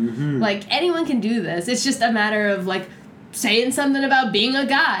spectrum. Like, anyone can do this. It's just a matter of, like, saying something about being a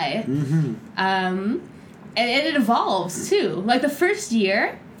guy. And it evolves too. Like the first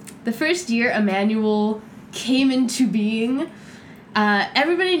year Emmanuel came into being,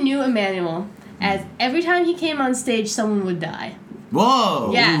 everybody knew Emmanuel as every time he came on stage someone would die.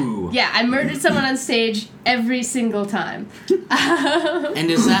 Whoa. Yeah. Ooh. Yeah, I murdered someone on stage every single time. And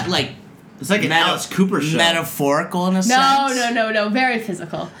is that like It's like an Alice Cooper show. metaphorical in a sense? No, very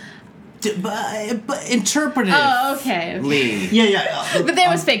physical. But interpretive. Oh, okay. Yeah. But there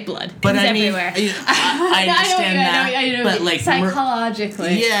was fake blood. But it was I mean, everywhere. I understand that. I know, but like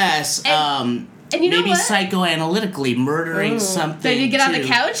psychologically. yes, And you know maybe what? psychoanalytically murdering something. So you get on the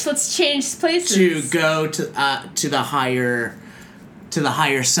couch. Let's change places. To go to the higher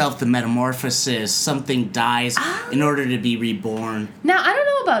self, the metamorphosis. Something dies in order to be reborn. Now I don't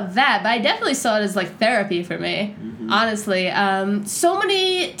know about that, but I definitely saw it as like therapy for me. Honestly, so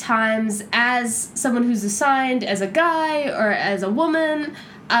many times as someone who's assigned as a guy or as a woman,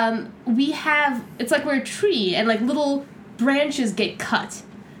 it's like we're a tree and like little branches get cut.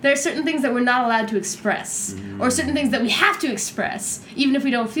 There are certain things that we're not allowed to express, or certain things that we have to express, even if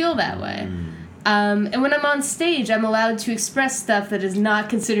we don't feel that way. And when I'm on stage, I'm allowed to express stuff that is not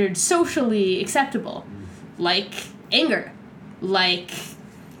considered socially acceptable, like anger, like,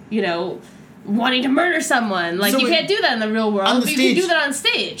 you know, wanting to murder someone. Like, So you can't do that in the real world, but you can do that on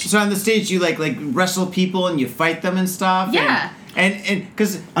stage. So on the stage, you like wrestle people and you fight them and stuff. Yeah, And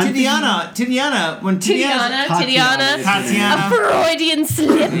because Tatiana, when Tatiana. Tatiana. A Freudian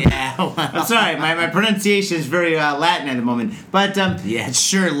slip. Yeah, well, I'm sorry, my pronunciation is very Latin at the moment. But yeah, it's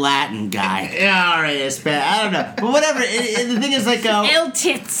sure Latin guy. yeah, all right, it's bad. I don't know, but whatever. The thing is like El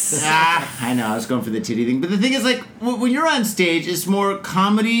tits. I know I was going for the titty thing, but the thing is like when you're on stage, it's more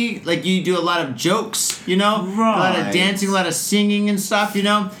comedy. Like you do a lot of jokes, you know, Right. a lot of dancing, a lot of singing and stuff. You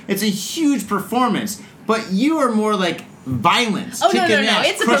know, it's a huge performance. But you are more like violence. Oh no, kicking ass,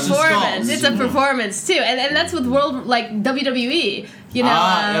 it's a crushing performance. skulls. It's a performance too, and that's with world like WWE. You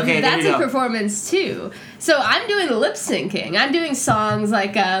know, okay, there that's you a go. performance too. So I'm doing the lip syncing. I'm doing songs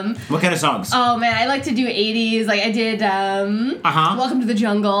like What kind of songs? Oh man, I like to do 80s. Like I did Welcome to the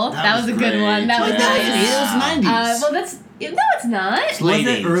Jungle. That was a great. good one. That was That was nice. 90s. Well, that's no, it's not. Late Was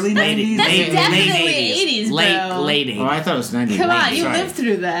it 80s. early That's- 90s? that's Late- definitely late 80s, bro. Late Oh, 80s. I thought it was 90s. Come on, you Sorry. lived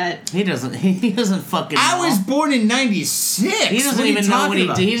through that. He doesn't fucking know. I was born in 96. He What doesn't are you even know what talking he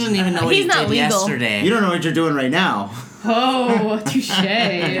about? did. He doesn't even know what He's he not did legal. yesterday. You don't know what you're doing right now. Oh, touche.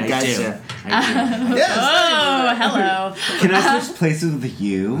 I Gotcha. do. I do. Yes. Oh, hello. Can I switch places with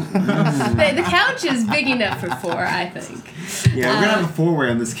you? The couch is big enough for 4, I think. Yeah, we're gonna have a four-way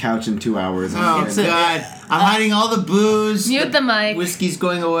on this couch in 2 hours. Oh It's a- God! I'm hiding all the booze. Mute the mic. Whiskey's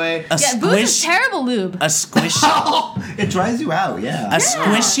going away. A Yeah, booze is squish. terrible lube. A squish. It dries you out, yeah. A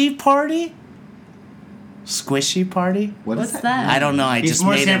squishy party. Squishy party. What's that? I don't know. I He's just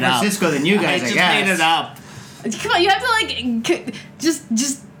more made San it up. Francisco than you guys, I just guess. made it up. Come on, you have to like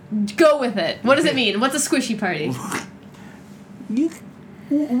just go with it. What does it mean? What's a squishy party?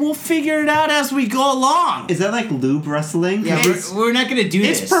 We'll figure it out as we go along. Is that like lube wrestling? Yeah, we're not gonna do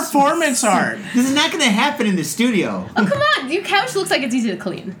It's this. performance art. This is not gonna happen in the studio. Oh come on, your couch looks like it's easy to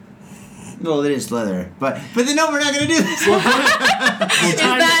clean. Well, it is leather, but then no, we're not gonna do this. Is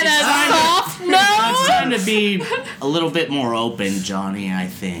that a soft It's no? time to be a little bit more open, Johnny. I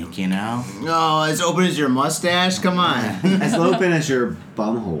think you know. No, as open as your mustache. Come on. As open as your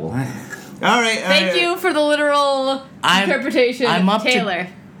bumhole. All right. Thank you for the literal interpretation, I'm up to- Taylor.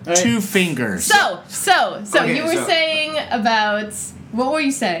 2 fingers. So Okay, you were so- saying about what were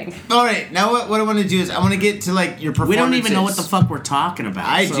you saying? All right. Now what I want to do is I want to get to like your performances. We don't even know what the fuck we're talking about.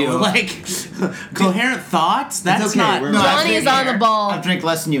 I so, do. Like coherent thoughts. That's okay, not. we're- No, I've Johnny drank- is on the ball. I've drank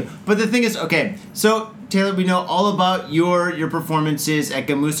less than you. But the thing is, okay, so Taylor, we know all about your performances at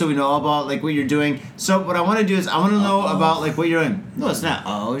Gamuso. We know all about like what you're doing. So what I want to do is I want to know about like what you're doing. No, it's not.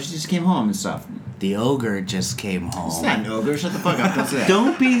 Oh, she just came home and stuff. The ogre just came home. It's not an ogre. Shut the fuck up. Don't say that.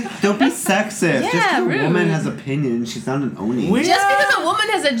 Don't be sexist. Yeah, Just because a rude. woman has opinion, she's not an oni. Just because a woman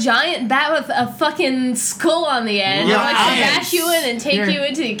has a giant bat with a fucking skull on the end, Yeah, and like I to am. bash you in and take you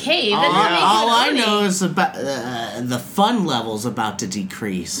into the cave, that doesn't make you All I an oni. know is about the fun level's about to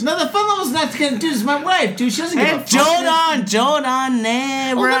decrease. No, the fun level's not gonna do. This is my wife, dude. She doesn't give a And fuck. Jodan,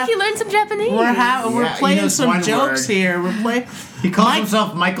 Oh look, you learned some Japanese. we're Yeah, he playing knows some one jokes word. here. We're playing. He calls Mike-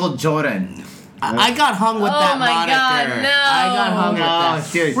 himself Michael Jordan. I got hung with Oh that my moniker. God, no. I got hung with that. Oh,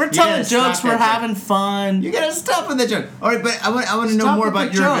 dude, We're you telling gotta jokes. stop We're that joke. having fun. You gotta stop with that joke. All right, but I want to know Stop more with about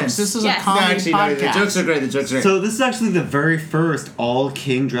the your jokes. events. This is Yes. a No, comedy actually, no, podcast. the jokes are great. The jokes are great. So this is actually the very first all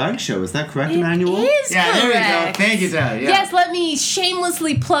king drag show. Is that correct, Emmanuel? It is Yeah, there we go. correct. Thank you, Tyler. Yeah. Yes, let me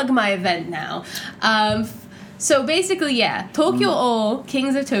shamelessly plug my event now. So basically, yeah, Tokyo O,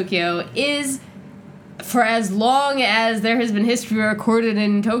 Kings of Tokyo, is, for as long as there has been history recorded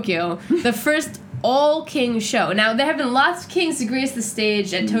in Tokyo, the first all-king show. Now, there have been lots of kings to grace the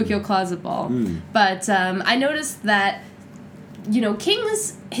stage at Tokyo Closet Ball, but I noticed that, you know,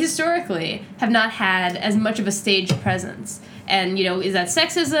 kings historically have not had as much of a stage presence. And, you know, is that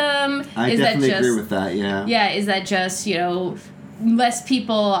sexism? I is definitely that just, agree with that, yeah. yeah, is that just, you know, less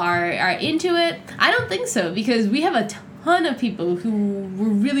people are into it? I don't think so, because we have a ton of people who were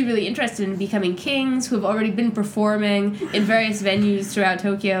really, really interested in becoming kings, who have already been performing in various venues throughout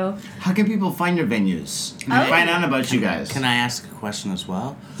Tokyo. How can people find your venues? And Oh. find out about you guys? Can I ask a question as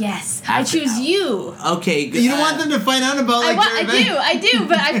well? Yes, I choose you. Okay. You don't want them to find out about like your event? I do,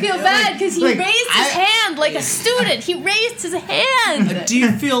 but I feel bad because he Like, raised his hand like a student. He raised his hand. Do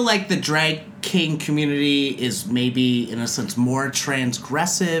you feel like the drag king community is maybe, in a sense, more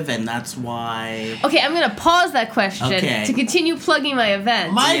transgressive, and that's why? Okay, I'm gonna pause that question Okay. to continue plugging my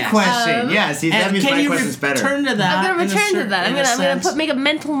event. My Yes. question. Yeah, see, that And means can my you question's better. return to that? I'm gonna in a return to cer- that. in a I'm gonna sense? make a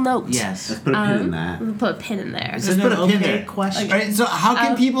mental note. Yes. Let's put a pin in that. I'm gonna put a pin in there. Is Just it put an a pin okay there. question? All right, so how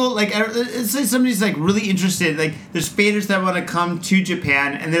can people, like, let's say somebody's, like, really interested, like, there's faders that want to come to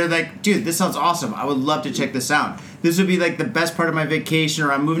Japan, and they're like, dude, this sounds awesome. I would love love to check this out. This would be like the best part of my vacation,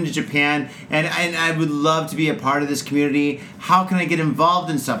 or I'm moving to Japan, and I would love to be a part of this community. How can I get involved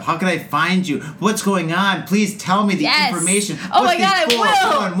in stuff? How can I find you? What's going on? Please tell me the information. Oh my god, I will!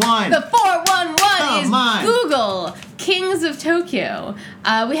 411? The 411 is on. Google Kings of Tokyo.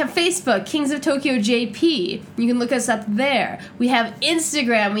 We have Facebook, Kings of Tokyo JP. You can look us up there. We have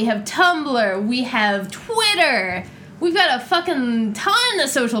Instagram, we have Tumblr, we have Twitter. We've got a fucking ton of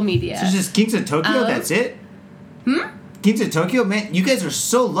social media. So it's just Kings of Tokyo, that's it? Kings of Tokyo? Man, you guys are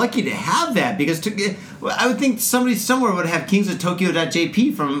so lucky to have that, because I would think somebody somewhere would have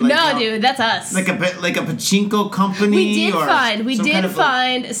kingsoftokyo.jp from... Like, dude, that's us. Like a pachinko company? We did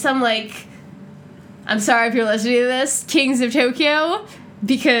find some, like... I'm sorry if you're listening to this, Kings of Tokyo,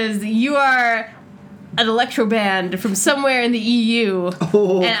 because you are an electro band from somewhere in the EU, and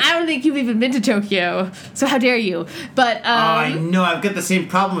I don't think you've even been to Tokyo, so how dare you? But I know, I've got the same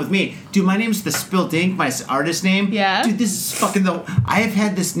problem with me. Dude, my name's The Spilt Ink, my artist name. Yeah. Dude, this is fucking I have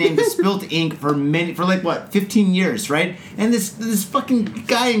had this name, The Spilt Ink, for 15 years, right? And this fucking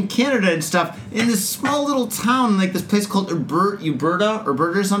guy in Canada and stuff, in this small little town, like this place called Alberta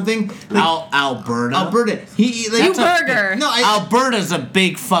or something. Like, Alberta. Alberta. Alberta's a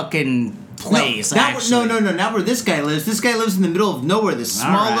big fucking place. No, not where this guy lives. This guy lives in the middle of nowhere. This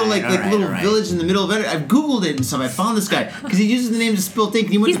small little village in the middle of it. I've Googled it and stuff. I found this guy because he uses the name to Spilt Ink.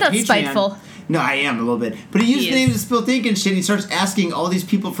 And he went He's to not Patreon. spiteful. No, I am a little bit. But he used the name to Spilt Ink and shit. And he starts asking all these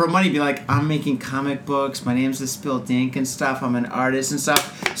people for money. Be like, I'm making comic books. My name's The Spilt Ink and stuff. I'm an artist and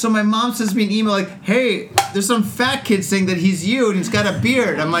stuff. So my mom sends me an email like, hey, there's some fat kid saying that he's you and he's got a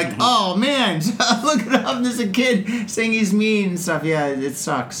beard. I'm like, oh man, look it up. There's a kid saying he's mean and stuff. Yeah, it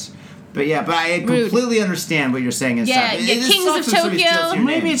sucks. But I completely understand what you're saying and stuff. Kings of Tokyo.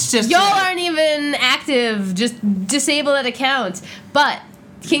 Maybe it's just... Y'all aren't even active. Just disable that account. But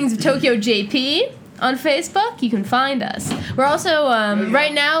Kings of Tokyo JP on Facebook, you can find us. We're also,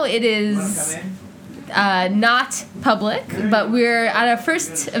 right now it is not public, but we're at our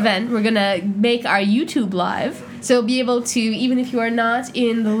first event. We're going to make our YouTube live. So you'll be able to, even if you are not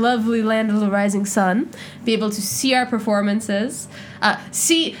in the lovely land of the rising sun, be able to see our performances.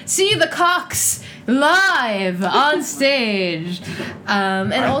 See the cocks live on stage.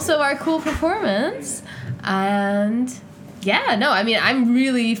 And also our cool performance. And I'm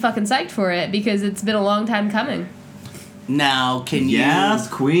really fucking psyched for it because it's been a long time coming. Now, can you... Yes,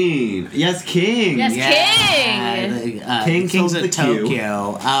 queen. Yes, king. Yes, king. Kings of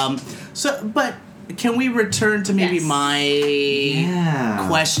Tokyo. But can we return to maybe my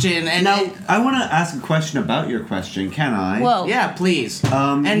question? And now, I want to ask a question about your question. Can I? Whoa. Yeah, please.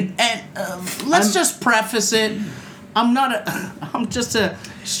 Let's just preface it. I'm just a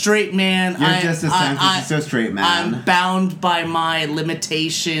straight man. You're just a San Francisco straight man. I'm bound by my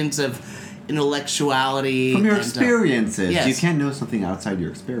limitations of intellectuality. From your experiences. Yes. You can't know something outside your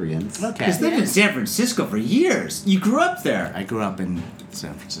experience. Okay. Because lived in San Francisco for years. You grew up there. I grew up in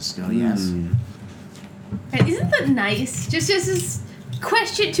San Francisco, yes. Isn't that nice? Just as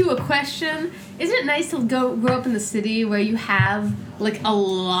question to a question, isn't it nice to grow up in the city where you have like a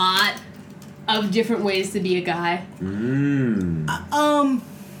lot of different ways to be a guy?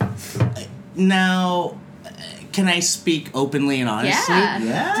 Now, can I speak openly and honestly?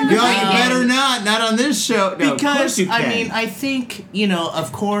 Yeah. You better not on this show. No, because of course you can. I mean, I think,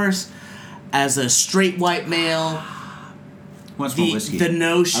 of course, as a straight white male, the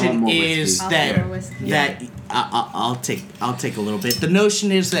notion is that I'll take a little bit. The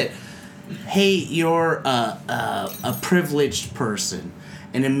notion is that, hey, you're a privileged person,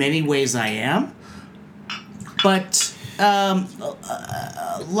 and in many ways I am, but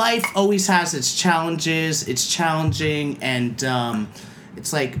life always has its challenges. It's challenging, and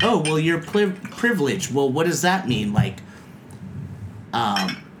it's like, oh, well, you're privileged. Well, what does that mean? Like,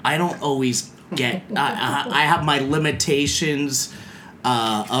 I don't always get. I have my limitations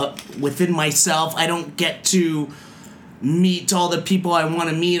within myself. I don't get to meet all the people I want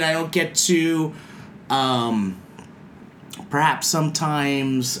to meet. I don't get to, perhaps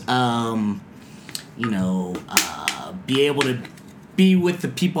sometimes, be able to be with the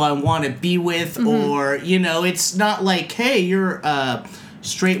people I want to be with, or, it's not like, hey, you're a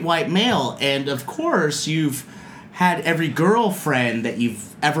straight white male, and of course you've had every girlfriend that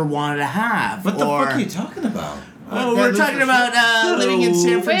you've ever wanted to have. What the fuck are you talking about? Oh, we're talking about living in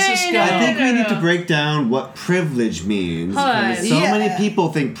San Francisco. I think we need to break down what privilege means. Because so many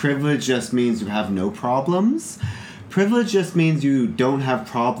people think privilege just means you have no problems. Privilege just means you don't have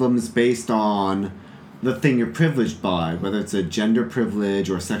problems based on the thing you're privileged by, whether it's a gender privilege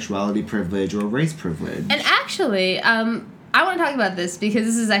or sexuality privilege or race privilege. And actually, I want to talk about this because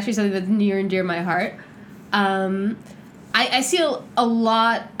this is actually something that's near and dear to my heart. I see a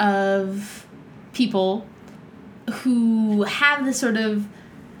lot of people who have this sort of,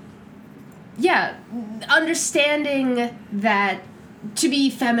 understanding that to be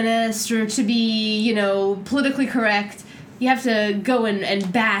feminist or to be, politically correct, you have to go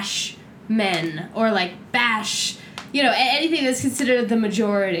and bash men or, bash, anything that's considered the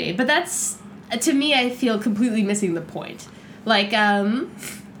majority. But that's, to me, I feel completely missing the point. I'm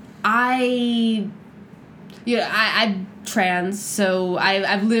trans, so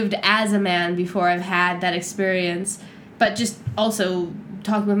I've lived as a man before I've had that experience, but just also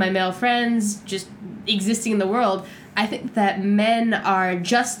talking with my male friends, just existing in the world, I think that men are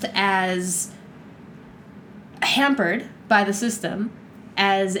just as hampered by the system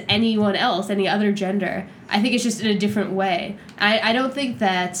as anyone else, any other gender. I think it's just in a different way. I don't think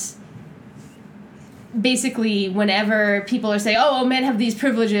that basically whenever people are saying, oh, men have these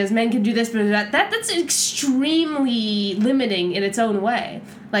privileges, men can do this, but that's extremely limiting in its own way.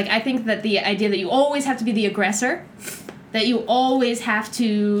 I think that the idea that you always have to be the aggressor, that you always have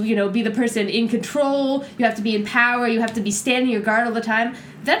to, be the person in control, you have to be in power, you have to be standing your guard all the time,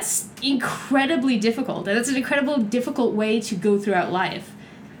 that's incredibly difficult. And that's an incredibly difficult way to go throughout life.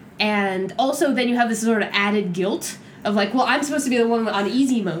 And also then you have this sort of added guilt of I'm supposed to be the one on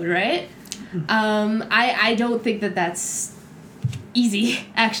easy mode, right? I don't think that that's easy,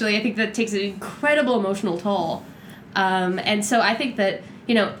 actually. I think that takes an incredible emotional toll. And so I think that,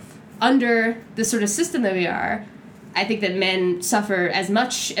 under the sort of system that we are, I think that men suffer as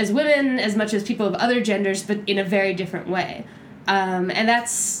much as women, as much as people of other genders, but in a very different way. And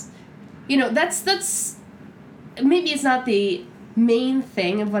that's, that's maybe it's not the main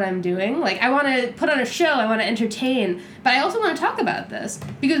thing of what I'm doing. I want to put on a show, I want to entertain, but I also want to talk about this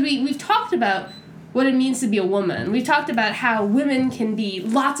because we've talked about what it means to be a woman. We've talked about how women can be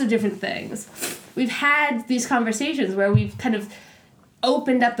lots of different things. We've had these conversations where we've kind of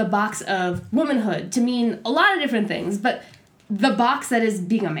opened up the box of womanhood to mean a lot of different things, but the box that is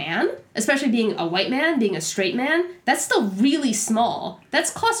being a man, especially being a white man, being a straight man, that's still really small.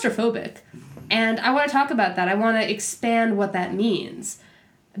 That's claustrophobic. And I want to talk about that. I want to expand what that means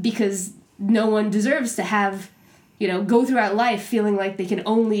because no one deserves to have, go throughout life feeling like they can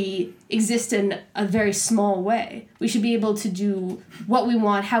only exist in a very small way. We should be able to do what we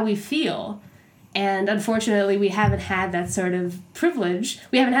want, how we feel. And unfortunately, we haven't had that sort of privilege.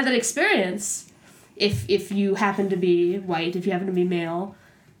 We haven't had that experience if you happen to be white, if you happen to be male.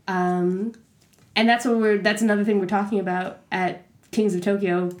 And that's another thing we're talking about at Kings of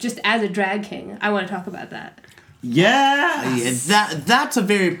Tokyo, just as a drag king. I want to talk about that. Yes! That's a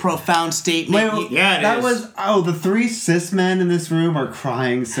very profound statement. Wait, the three cis men in this room are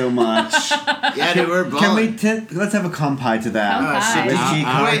crying so much. Yeah, they were bawling. Let's have a kampai to that.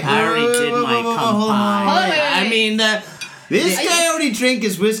 I already did my kampai. This guy already drank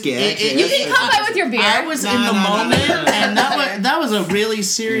his whiskey. You can kampai with your beer. I was in the moment, and that was a really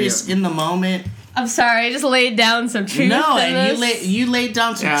serious in the moment. I'm sorry, I just laid down some truth. No, and you laid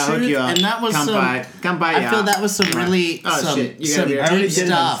down some truth, and that was I feel that was some really some deep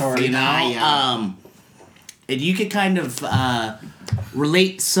stuff, and you could kind of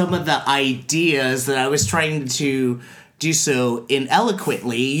relate some of the ideas that I was trying to do so in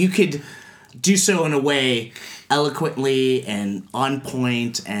eloquently. You could do so in a way eloquently and on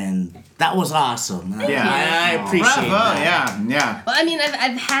point, and that was awesome. Yeah, I appreciate that. Yeah. Well, I mean,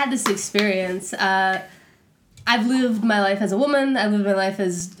 I've had this experience. I've lived my life as a woman. I've lived my life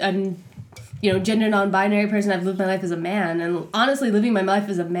as a gender non-binary person. I've lived my life as a man, and honestly, living my life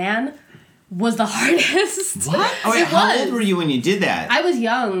as a man was the hardest. What? Oh wait, how old were you when you did that? I was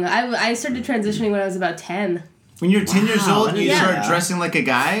young. I started transitioning when I was about 10. When you're 10 years old, you started dressing like a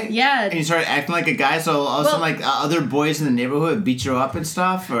guy? Yeah. And you started acting like a guy, so all of a sudden, other boys in the neighborhood beat you up and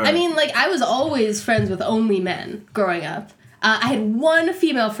stuff? Or? I mean, I was always friends with only men growing up. I had one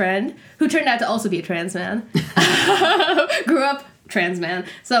female friend who turned out to also be a trans man. Grew up trans man.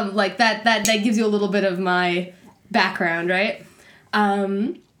 So, that gives you a little bit of my background, right?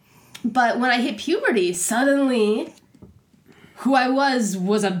 But when I hit puberty, suddenly, who I was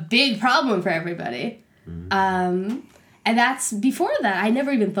a big problem for everybody. And that's, before that, I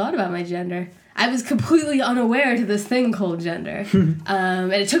never even thought about my gender. I was completely unaware to this thing called gender.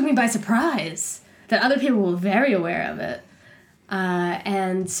 And it took me by surprise that other people were very aware of it.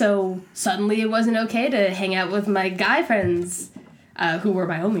 And so suddenly it wasn't okay to hang out with my guy friends, who were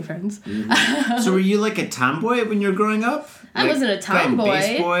my only friends. So were you like a tomboy when you were growing up? I wasn't a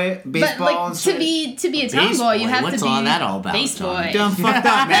tomboy. Baseball and stuff? to be a tomboy, you have to be all about, base boy. Don't fuck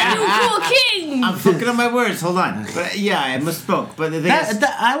up, man. You cool king. I'm fucking up my words. Hold on. But yeah, I misspoke. But the thing is,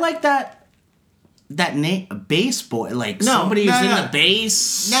 I like that that name, bass boy, like No, somebody no, who's no. in the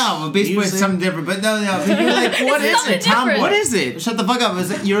bass. No, a bass boy is music. something different. But no. But you're like, what is something it? Tomboy. different. What is it? Shut the fuck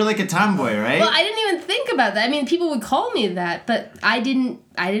up. You're like a tomboy, right? Well, I didn't even think about that. I mean, people would call me that, but I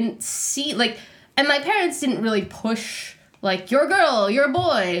didn't see, like, and my parents didn't really push, like, you're a girl, you're a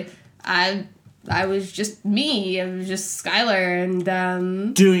boy. I was just me. I was just Skylar,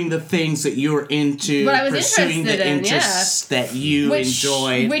 and Doing the things that you were into, What I was pursuing interested the in, interests that you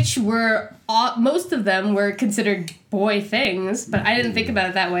enjoyed. which were most of them were considered boy things, but I didn't think about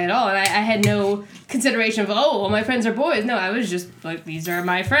it that way at all, and I had no consideration of my friends are boys. No, I was just like, these are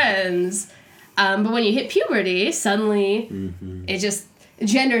my friends. But when you hit puberty, suddenly it just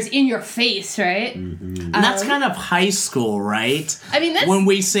gender's in your face, right? And that's kind of high school, right? I mean, that's when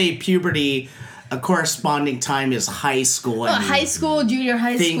we say puberty, a corresponding time is high school. I mean, high school, junior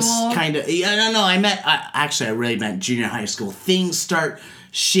high things school. kind of. Yeah, no. I really meant junior high school. Things start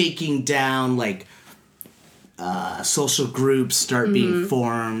shaking down, like social groups start being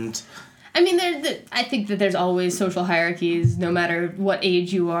formed. I mean, I think that there's always social hierarchies, no matter what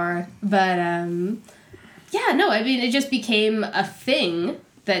age you are. But yeah, no, I mean, it just became a thing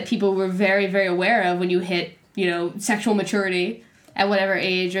that people were very, very aware of when you hit, sexual maturity at whatever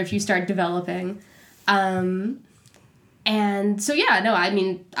age, or if you start developing. And so, yeah, no, I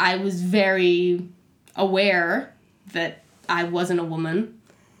mean, I was very aware that I wasn't a woman,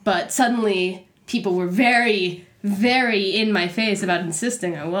 but suddenly people were very, very in my face about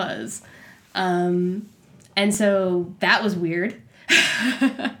insisting I was. And so that was weird.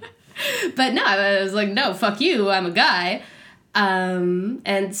 But no, I was like, no, fuck you, I'm a guy.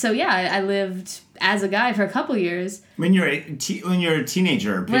 And so, yeah, I lived as a guy for a couple years. When you're a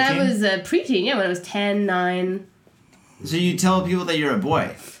teenager, or When I preteen? was a preteen, when I was 10, 9. So you tell people that you're a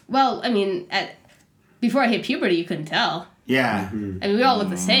boy. Well, I mean, before I hit puberty, you couldn't tell. Yeah. I mean, we all look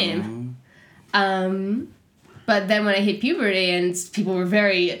the same. But then when I hit puberty and people were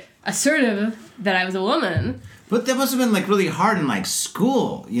very assertive that I was a woman. But that must have been, like, really hard in, like,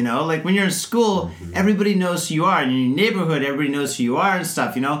 school, Like, when you're in school, everybody knows who you are. And in your neighborhood, everybody knows who you are and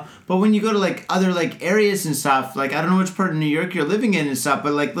stuff, But when you go to, like, other, like, areas and stuff, like, I don't know which part of New York you're living in and stuff,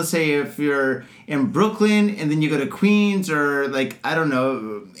 but, like, let's say if you're in Brooklyn and then you go to Queens or, like, I don't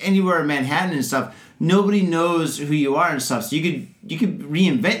know, anywhere in Manhattan and stuff, nobody knows who you are and stuff. So you could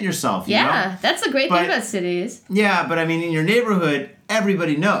reinvent yourself, you know? Yeah, that's the great thing about cities. Yeah, but, I mean, in your neighborhood,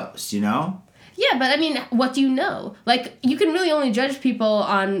 everybody knows, Yeah, but I mean, what do you know? Like, you can really only judge people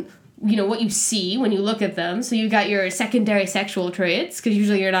on, what you see when you look at them. So you got your secondary sexual traits, because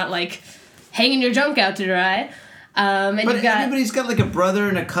usually you're not, like, hanging your junk out to dry. And but you've got... everybody's got, like, a brother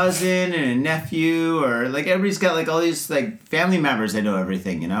and a cousin and a nephew, or, like, everybody's got, like, all these, like, family members that know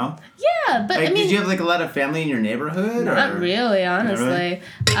everything, Yeah, but Like, I mean... did you have, like, a lot of family in your neighborhood? Not or? really, honestly.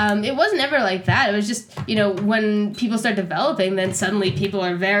 It wasn't ever like that. It was just, when people start developing, then suddenly people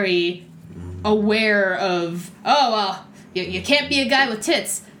are very aware of, you can't be a guy with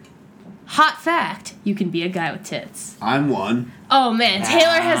tits. Hot fact, you can be a guy with tits. I'm one. Oh man,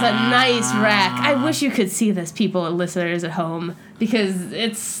 Taylor has a nice rack. I wish you could see this, people, listeners at home, because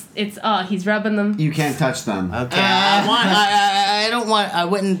it's he's rubbing them. You can't touch them. Okay, I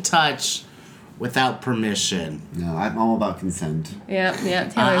wouldn't touch without permission. No, I'm all about consent. Yeah,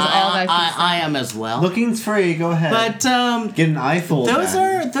 Taylor's all about consent. I am as well. Looking's free. Go ahead. But get an eyeful. those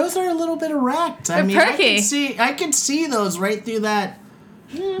are a little bit erect. I They're mean, perky. I can see those right through that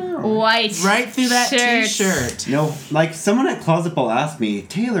White shirt. t-shirt. Like someone at Closet Ball asked me,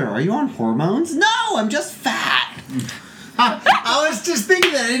 Taylor, are you on hormones? No, I'm just fat. I was just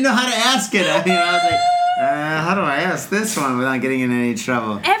thinking that. I didn't know how to ask it. I was like, how do I ask this one without getting in any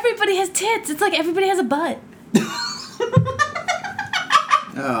trouble? Everybody has tits. It's like everybody has a butt.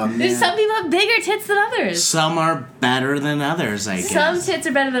 Oh, man. There's some people have bigger tits than others. Some are better than others, I guess. Some tits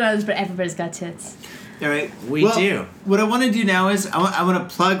are better than others, but everybody's got tits. All right. We do. What I want to do now is I want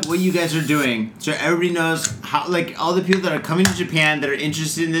to plug what you guys are doing so everybody knows how, like, all the people that are coming to Japan that are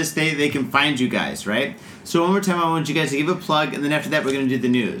interested in this, they can find you guys, right? So one more time, I want you guys to give a plug, and then after that, we're going to do the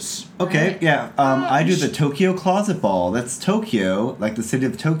news. Okay, yeah. I do the Tokyo Closet Ball. That's Tokyo, like the city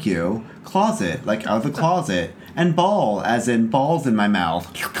of Tokyo. Closet, like out of the closet. And ball, as in balls in my mouth.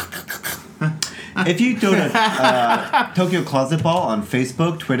 If you go to Tokyo Closet Ball on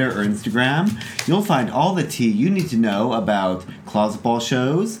Facebook, Twitter, or Instagram, you'll find all the tea you need to know about Closet Ball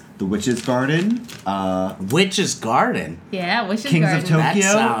shows, The Witch's Garden, Witch's Garden. Yeah, Witch's Kings Garden. of Tokyo, That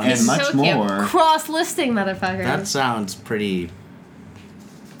sounds- and much Tokyo. more. Cross-listing, motherfuckers. That sounds pretty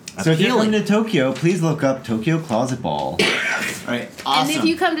So if you're appealing. coming to Tokyo, please look up Tokyo Closet Ball. All right, awesome. And if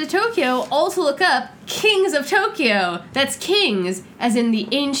you come to Tokyo, also look up Kings of Tokyo. That's kings, as in the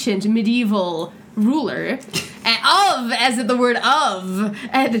ancient medieval ruler, and of as in the word of,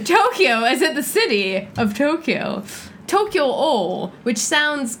 and Tokyo as in the city of Tokyo. Tokyo-o, which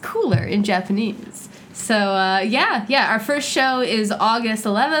sounds cooler in Japanese. So, our first show is August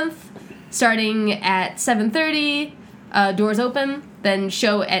 11th, starting at 7:30, doors open, then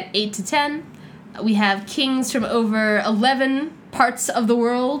show at 8 to 10. We have kings from over 11 parts of the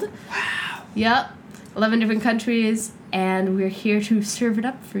world. Wow. Yep, 11 different countries, and we're here to serve it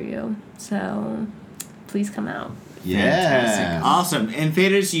up for you. So, please come out. Yeah. Fantastic. Awesome. And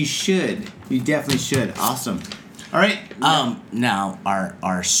faders, you should. You definitely should. Awesome. All right. Now,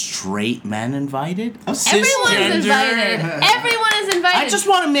 are straight men invited? Everyone is invited. Everyone is invited. I just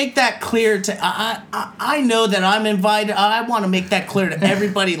want to make that clear to. I know that I'm invited. I want to make that clear to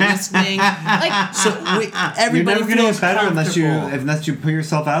everybody listening. Everybody You're never gonna feels get better comfortable. unless you put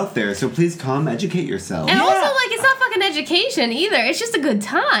yourself out there. So please come, educate yourself. And also, like, it's not fucking education either. It's just a good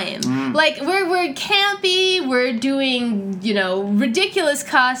time. Like, we're campy. We're doing, ridiculous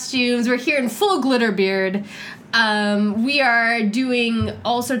costumes. We're here in full glitter beard. We are doing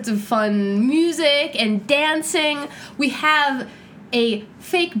all sorts of fun music and dancing. We have a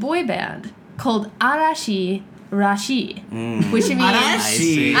fake boy band called Arashi Rashi, which means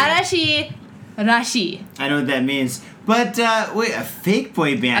Arashi Rashi. I know what that means. But, wait, a fake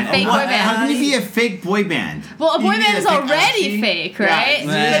boy band? A fake boy band. How can you be a fake boy band? Well, a boy You band need is a fake already Arashi? fake, right? Yeah,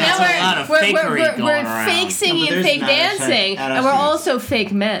 But that's a lot now of we're fakery going we're around. fake singing No, but and there's fake not dancing, Arashi. and we're also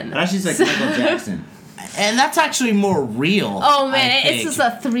fake men. Arashi's like Michael Jackson. And that's actually more real. Oh I man, think. it's just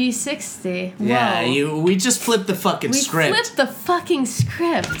a 360. Whoa. Yeah, we just flipped the fucking we script. flipped the fucking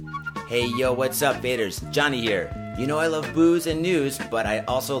script. Hey, yo, what's up, Vaders? Johnny here. You know I love booze and news, but I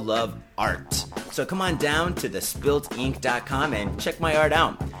also love art. So come on down to thespiltink.com and check my art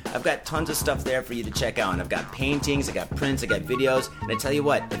out. I've got tons of stuff there for you to check out. I've got paintings, I got prints, I got videos, and I tell you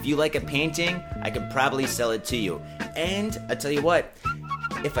what, if you like a painting, I could probably sell it to you. And I tell you what,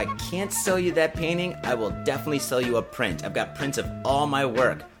 if I can't sell you that painting, I will definitely sell you a print. I've got prints of all my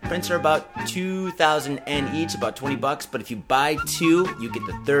work. Prints are about 2,000 N each, about $20, but if you buy two, you get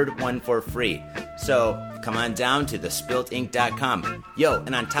the third one for free. So come on down to thespiltink.com. Yo,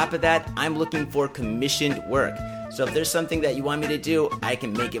 and on top of that, I'm looking for commissioned work. So if there's something that you want me to do, I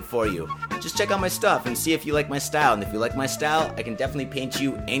can make it for you. Just check out my stuff and see if you like my style. And if you like my style, I can definitely paint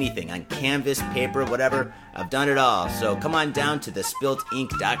you anything on canvas, paper, whatever. I've done it all. So come on down to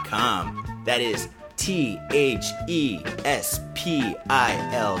thespiltink.com. That is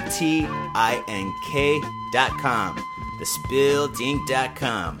THESPILTINK.com.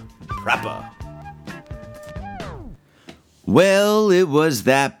 Thespiltink.com. Proper. Well, it was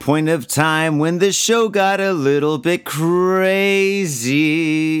that point of time when the show got a little bit crazy.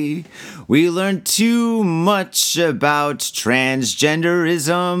 We learned too much about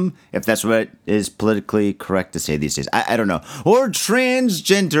transgenderism, if that's what is politically correct to say these days. I don't know. Or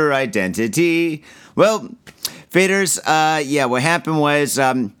transgender identity. Well, faders, what happened was,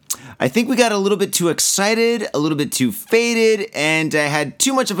 I think we got a little bit too excited, a little bit too faded, and had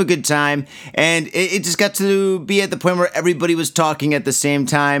too much of a good time, and it just got to be at the point where everybody was talking at the same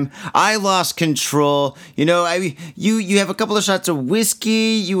time. I lost control. You know, you have a couple of shots of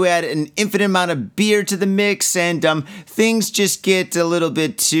whiskey, you add an infinite amount of beer to the mix, and things just get a little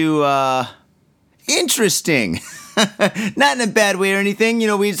bit too interesting. Not in a bad way or anything, you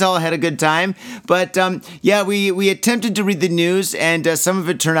know, we just all had a good time, but we attempted to read the news, and some of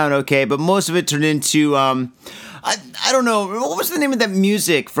it turned out okay, but most of it turned into, I don't know, what was the name of that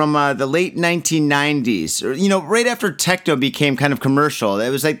music from the late 1990s, or, you know, right after techno became kind of commercial. It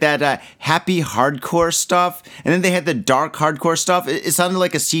was like that happy hardcore stuff, and then they had the dark hardcore stuff. It sounded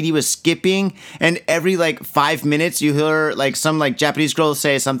like a CD was skipping, and every like 5 minutes you hear like some like Japanese girl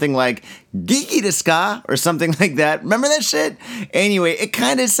say something like "Giki desu ka?" or something like that. Remember that shit? Anyway, it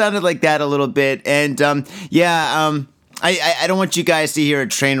kind of sounded like that a little bit, and I don't want you guys to hear a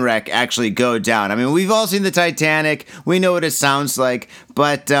train wreck actually go down. I mean, we've all seen the Titanic. We know what it sounds like.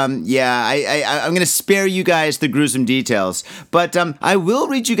 But, I'm going to spare you guys the gruesome details. But I will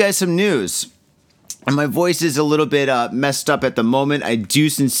read you guys some news. And my voice is a little bit messed up at the moment. I do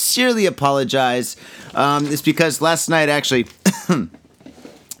sincerely apologize. It's because last night, actually...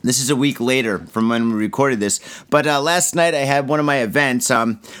 This is a week later from when we recorded this, but last night I had one of my events.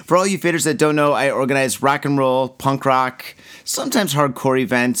 For all you faders that don't know, I organize rock and roll, punk rock, sometimes hardcore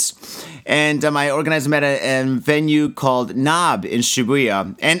events, and I organize them at a venue called Knob in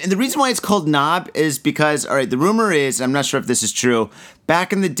Shibuya. And the reason why it's called Knob is because, all right, the rumor is, I'm not sure if this is true,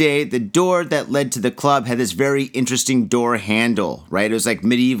 back in the day, the door that led to the club had this very interesting door handle, right? It was like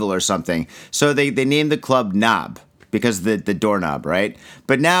medieval or something. So they named the club Knob. because of the doorknob, right?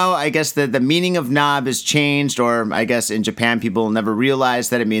 But now I guess the meaning of knob has changed, or I guess in Japan people never realize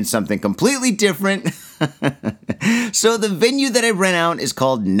that it means something completely different. So the venue that I rent out is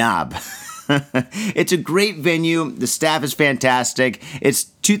called Knob. It's a great venue. The staff is fantastic. It's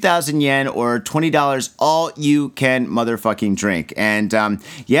 2,000 yen or $20 all you can motherfucking drink. And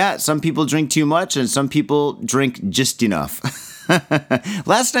yeah, some people drink too much and some people drink just enough.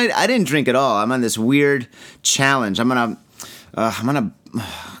 Last night I didn't drink at all. I'm on this weird challenge. I'm on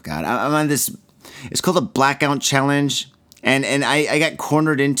this, it's called a blackout challenge. And I got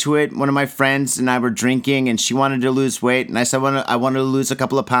cornered into it. One of my friends and I were drinking, and she wanted to lose weight, and I said I wanted to lose a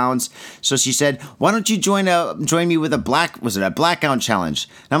couple of pounds. So she said, "Why don't you join me with a blackout challenge?"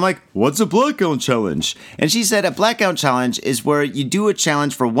 And I'm like, "What's a blackout challenge?" And she said, "A blackout challenge is where you do a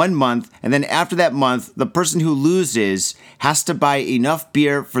challenge for 1 month, and then after that month, the person who loses has to buy enough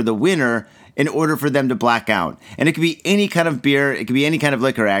beer for the winner in order for them to black out. And it could be any kind of beer. It could be any kind of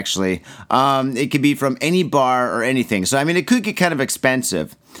liquor, actually. It could be from any bar or anything. So, I mean, it could get kind of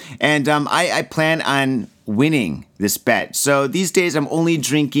expensive. And I plan on winning this bet. So these days I'm only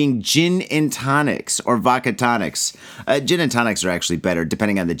drinking gin and tonics or vodka tonics. Gin and tonics are actually better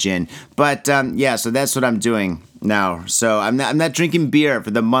depending on the gin. But yeah, so that's what I'm doing now. So I'm not drinking beer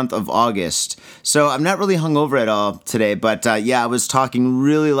for the month of August. So I'm not really hungover at all today. But yeah, I was talking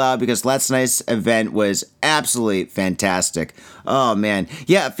really loud because last night's event was absolutely fantastic. Oh man.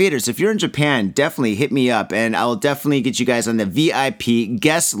 Yeah, faders, if you're in Japan, definitely hit me up and I'll definitely get you guys on the VIP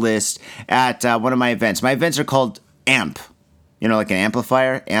guest list at one of my events. My events are called AMP. You know, like an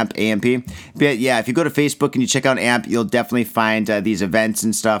amplifier, AMP, AMP. But yeah, if you go to Facebook and you check out AMP, you'll definitely find these events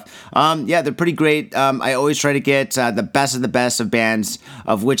and stuff. Yeah, they're pretty great. I always try to get the best of the best of bands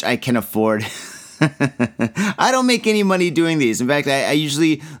of which I can afford. I don't make any money doing these. In fact, I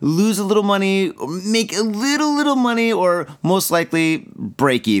usually lose a little money, make a little money, or most likely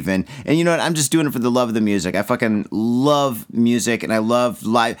break even. And you know what? I'm just doing it for the love of the music. I fucking love music and I love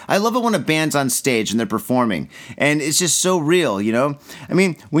live. I love it when a band's on stage and they're performing. And it's just so real, you know? I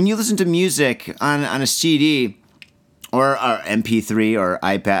mean, when you listen to music on a CD, or MP3 or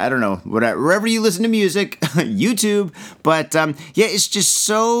iPad, I don't know, whatever, wherever you listen to music, YouTube. But yeah, it's just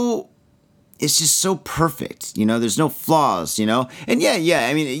so perfect, you know, there's no flaws, you know, and yeah,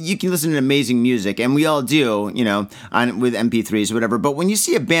 I mean, you can listen to amazing music, and we all do, you know, with MP3s or whatever, but when you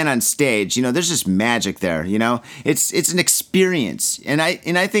see a band on stage, you know, there's just magic there, you know, it's an experience, and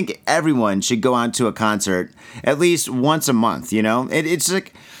I think everyone should go out to a concert at least once a month, you know, it's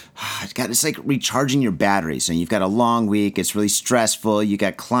like, it's like recharging your batteries. And you've got a long week. It's really stressful. You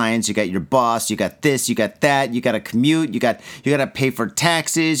got clients. You got your boss. You got this. You got that. You got to commute. You got to pay for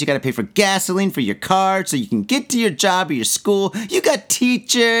taxes. You got to pay for gasoline for your car so you can get to your job or your school. You got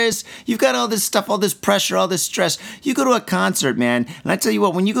teachers. You've got all this stuff, all this pressure, all this stress. You go to a concert, man. And I tell you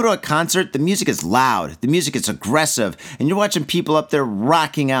what, when you go to a concert, the music is loud. The music is aggressive. And you're watching people up there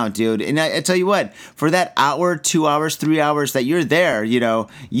rocking out, dude. And I tell you what, for that hour, 2 hours, 3 hours that you're there, you know,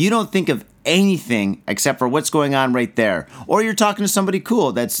 you don't think of anything except for what's going on right there. Or you're talking to somebody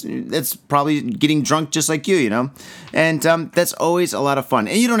cool that's probably getting drunk just like you know? And that's always a lot of fun.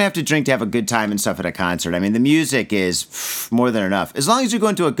 And you don't have to drink to have a good time and stuff at a concert. I mean, the music is more than enough. As long as you're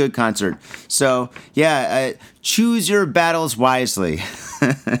going to a good concert. So, yeah, choose your battles wisely.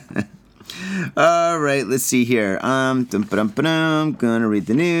 All right, let's see here. Gonna read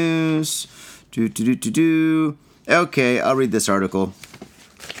the news. Okay, I'll read this article.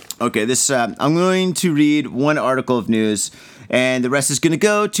 Okay, I'm going to read one article of news, and the rest is going to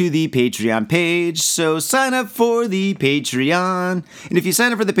go to the Patreon page. So sign up for the Patreon. And if you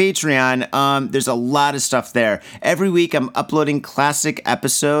sign up for the Patreon, there's a lot of stuff there. Every week I'm uploading classic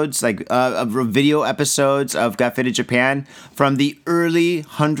episodes, like video episodes of Got Faded Japan from the early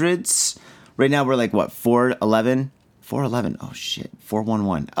hundreds. Right now we're like, what, 411? 411. Oh, shit.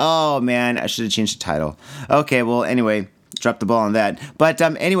 411. Oh, man. I should have changed the title. Okay, well, anyway. Drop the ball on that. But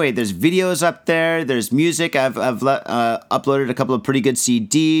anyway, there's videos up there. There's music. I've uploaded a couple of pretty good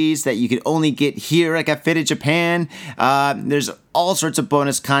CDs that you can only get here at Got Faded Japan. There's all sorts of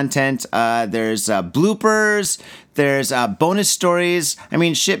bonus content. There's bloopers. There's bonus stories. I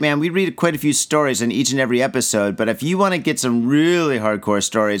mean, shit, man, we read quite a few stories in each and every episode. But if you want to get some really hardcore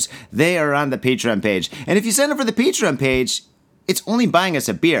stories, they are on the Patreon page. And if you sign up for the Patreon page, it's only buying us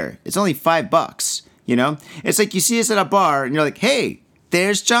a beer. It's only $5. You know, it's like you see us at a bar and you're like, hey,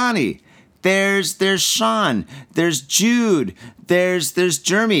 there's Johnny. There's Sean. There's Jude. There's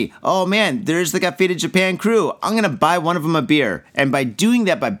Jeremy. Oh man, there's the Got Faded Japan crew. I'm gonna buy one of them a beer. And by doing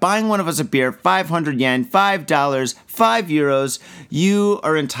that, by buying one of us a beer, 500 yen, $5, €5, you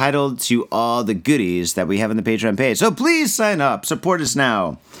are entitled to all the goodies that we have on the Patreon page. So please sign up. Support us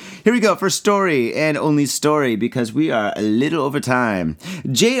now. Here we go for story and only story because we are a little over time.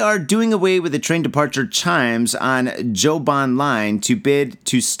 JR doing away with the train departure chimes on Joban line to bid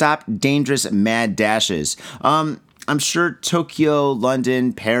to stop dangerous mad dashes. I'm sure Tokyo,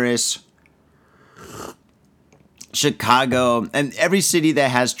 London, Paris, Chicago, and every city that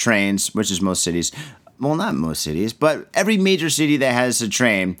has trains, which is most cities, well, not most cities, but every major city that has a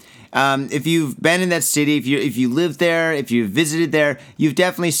train. If you've been in that city, if you live there, if you've visited there, you've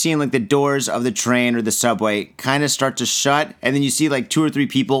definitely seen like the doors of the train or the subway kind of start to shut, and then you see like 2 or 3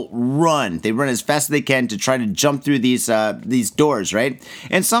 people run. They run as fast as they can to try to jump through these doors, right?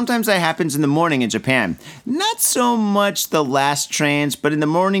 And sometimes that happens in the morning in Japan. Not so much the last trains, but in the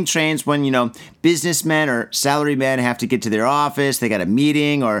morning trains when, businessmen or salarymen have to get to their office, they got a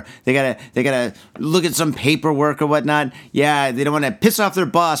meeting, or they gotta look at some paperwork or whatnot. Yeah, they don't want to piss off their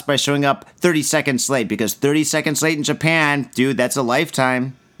boss by showing up 30 seconds late, because 30 seconds late in Japan, dude, that's a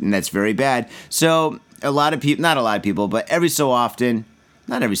lifetime, and that's very bad. So a lot of people, not a lot of people, but not every so often,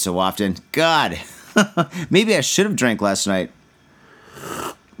 God, maybe I should have drank last night.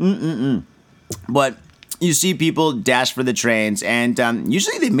 But you see people dash for the trains, and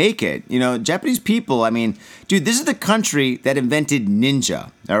usually they make it. Japanese people, dude, this is the country that invented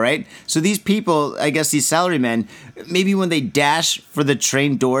ninja, all right? So these people, I guess these salarymen, maybe when they dash for the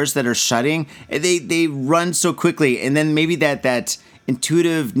train doors that are shutting, they run so quickly, and then maybe that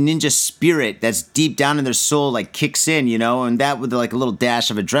intuitive ninja spirit that's deep down in their soul like kicks in, and that with like a little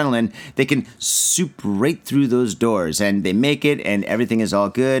dash of adrenaline, they can soup right through those doors, and they make it, and everything is all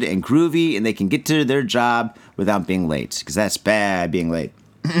good and groovy, and they can get to their job without being late, because that's bad being late.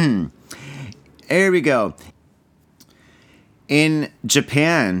 Here we go. In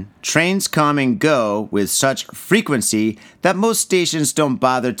Japan, trains come and go with such frequency that most stations don't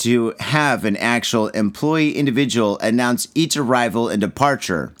bother to have an actual employee individual announce each arrival and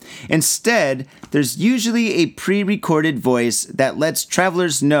departure. Instead, there's usually a pre-recorded voice that lets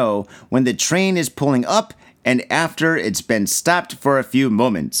travelers know when the train is pulling up and after it's been stopped for a few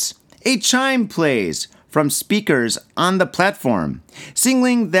moments. A chime plays from speakers on the platform,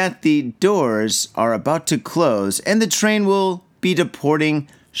 signaling that the doors are about to close and the train will be departing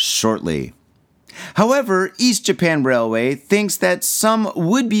shortly. However, East Japan Railway thinks that some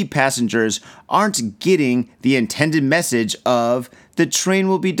would-be passengers aren't getting the intended message of the train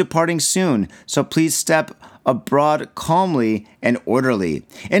will be departing soon, so please step abroad calmly and orderly.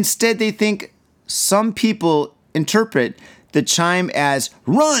 Instead, they think some people interpret the chime as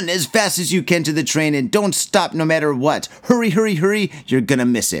run as fast as you can to the train and don't stop no matter what. Hurry, hurry, hurry, you're gonna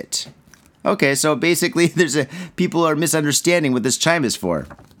miss it. Okay, so basically people are misunderstanding what this chime is for.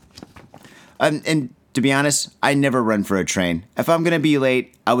 And to be honest, I never run for a train. If I'm gonna be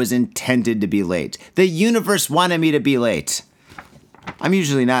late, I was intended to be late. The universe wanted me to be late. I'm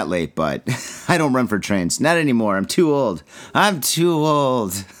usually not late, but I don't run for trains. Not anymore, I'm too old.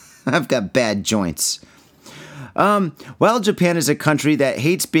 I've got bad joints. While Japan is a country that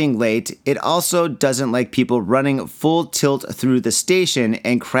hates being late, it also doesn't like people running full tilt through the station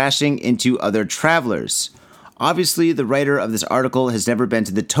and crashing into other travelers. Obviously, the writer of this article has never been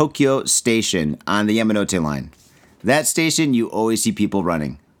to the Tokyo station on the Yamanote line. That station, you always see people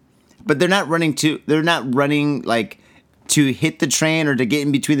running. But they're not running like to hit the train or to get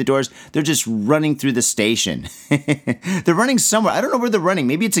in between the doors. They're just running through the station. They're running somewhere. I don't know where they're running.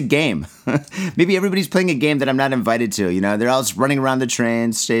 Maybe it's a game. Maybe everybody's playing a game that I'm not invited to. They're all just running around the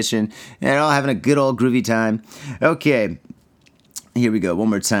train station. And they're all having a good old groovy time. Okay, here we go. One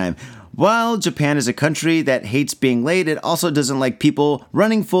more time. While Japan is a country that hates being late, it also doesn't like people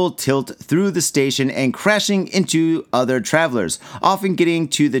running full tilt through the station and crashing into other travelers, often getting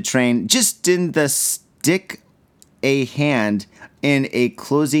to the train just in the stick a hand in a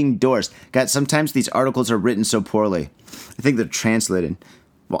closing doors. God, sometimes these articles are written so poorly. I think they're translated.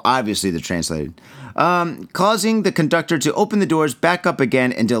 Well, obviously they're translated. Causing the conductor to open the doors back up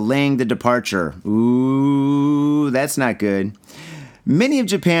again and delaying the departure. Ooh, that's not good. Many of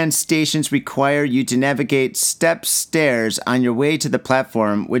Japan's stations require you to navigate stairs on your way to the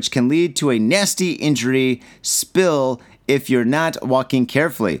platform, which can lead to a nasty injury spill if you're not walking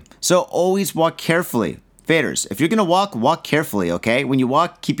carefully. So always walk carefully. Faders, if you're gonna walk carefully, okay? When you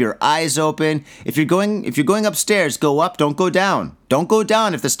walk, keep your eyes open. If you're going upstairs, go up, don't go down. Don't go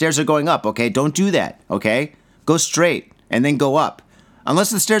down if the stairs are going up, okay? Don't do that, okay? Go straight and then go up.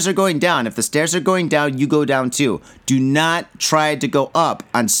 Unless the stairs are going down. If the stairs are going down, you go down too. Do not try to go up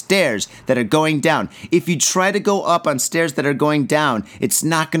on stairs that are going down. If you try to go up on stairs that are going down, it's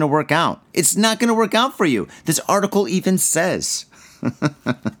not going to work out. It's not going to work out for you. This article even says.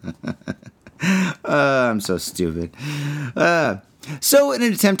 I'm so stupid. So, in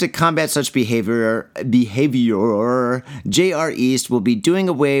an attempt to combat such behavior, JR East will be doing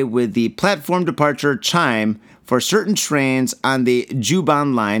away with the platform departure chime for certain trains on the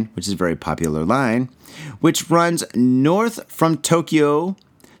Juban line, which is a very popular line, which runs north from Tokyo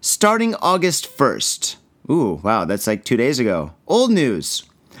starting August 1st. Ooh, wow, that's like 2 days ago. Old news.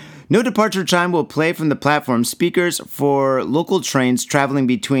 No departure chime will play from the platform speakers for local trains traveling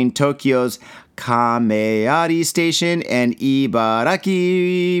between Tokyo's Kameari Station and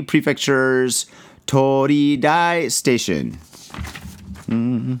Ibaraki Prefecture's Toridai Station.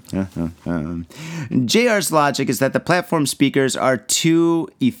 JR's logic is that the platform speakers are too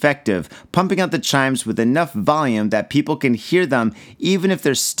effective, pumping out the chimes with enough volume that people can hear them even if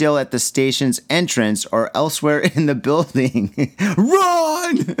they're still at the station's entrance or elsewhere in the building.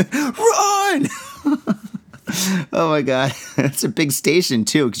 Run! Run! Oh my god, that's a big station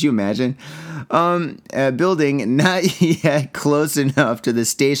too, could you imagine? A building not yet close enough to the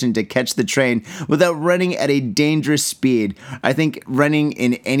station to catch the train without running at a dangerous speed. I think running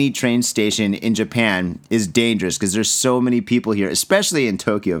in any train station in Japan is dangerous because there's so many people here, especially in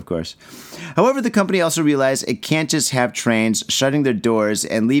Tokyo, of course. However, the company also realized it can't just have trains shutting their doors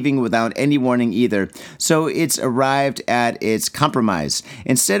and leaving without any warning either, so it's arrived at its compromise.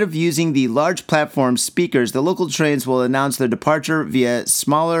 Instead of using the large platform speakers, the local trains will announce their departure via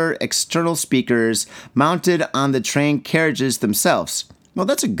smaller external speakers mounted on the train carriages themselves. Well,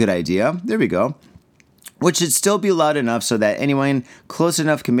 that's a good idea. There we go. Which should still be loud enough so that anyone close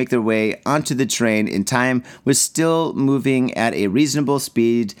enough can make their way onto the train in time with still moving at a reasonable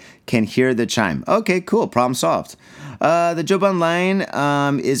speed can hear the chime. Okay, cool. Problem solved. The Joban line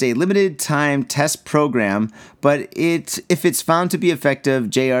is a limited time test program, but if it's found to be effective,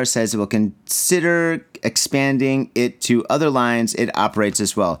 JR says it will consider expanding it to other lines it operates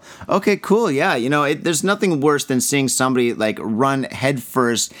as well. Okay, cool. Yeah, there's nothing worse than seeing somebody like run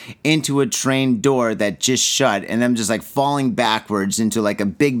headfirst into a train door that just shut and them just like falling backwards into like a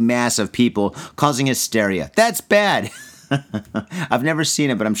big mass of people causing hysteria. That's bad. I've never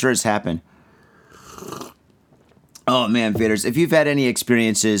seen it, but I'm sure it's happened. Oh man, faders, if you've had any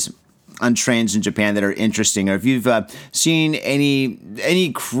experiences on trains in Japan that are interesting, or if you've seen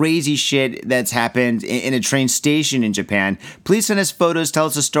any crazy shit that's happened in a train station in Japan, please send us photos, tell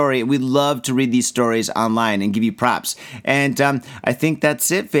us a story. We'd love to read these stories online and give you props. And I think that's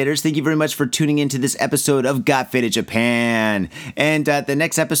it, faders. Thank you very much for tuning into this episode of Got Faded Japan. And the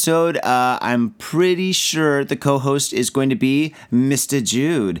next episode, I'm pretty sure the co-host is going to be Mr.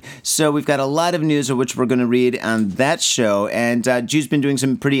 Jude. So we've got a lot of news of which we're going to read on that show. And Jude's been doing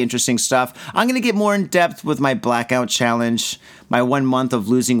some pretty interesting stuff. I'm going to get more in depth with my blackout challenge, my 1 month of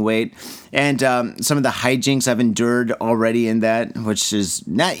losing weight, and some of the hijinks I've endured already in that, which is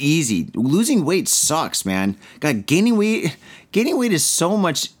not easy. Losing weight sucks, man. God, gaining weight is so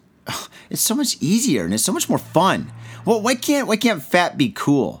much, it's so much easier and it's so much more fun. Well, why can't fat be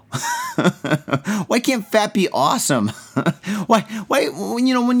cool? Why can't fat be awesome? why,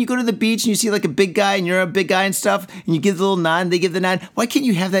 when you go to the beach and you see like a big guy and you're a big guy and stuff and you give the little nod and they give the nod, why can't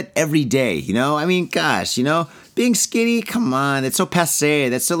you have that every day? I mean, gosh, being skinny, come on, it's so passé.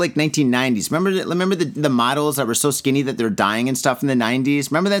 That's so like 1990s. Remember the models that were so skinny that they're dying and stuff in the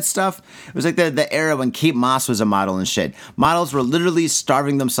 90s? Remember that stuff? It was like the era when Kate Moss was a model and shit. Models were literally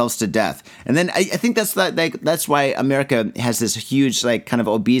starving themselves to death. And then I think that's why America has this huge like kind of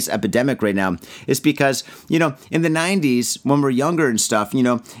obese epidemic right now. It's because, in the 90s when we're younger and stuff,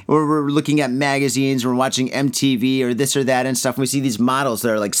 we're looking at magazines, we're watching MTV or this or that and stuff, and we see these models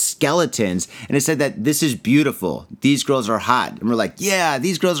that are like skeletons, and it said that this is beautiful. These girls are hot. And we're like, yeah,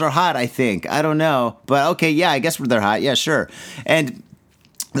 these girls are hot, I think. I don't know. But okay, yeah, I guess they're hot. Yeah, sure. And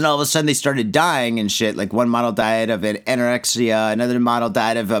then all of a sudden they started dying and shit. Like one model died of anorexia, another model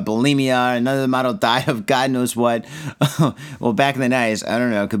died of bulimia, another model died of God knows what. Well, back in the 90s, I don't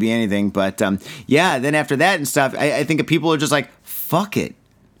know, it could be anything. But yeah, then after that and stuff, I think people are just like, fuck it.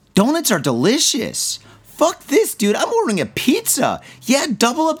 Donuts are delicious. Fuck this, dude. I'm ordering a pizza. Yeah,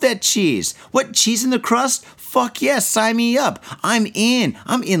 double up that cheese. What, cheese in the crust? Fuck yeah, sign me up. I'm in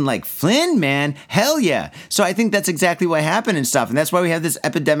like Flynn, man. Hell yeah. So I think that's exactly what happened and stuff. And that's why we have this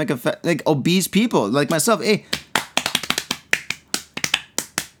epidemic of like obese people like myself. Hey,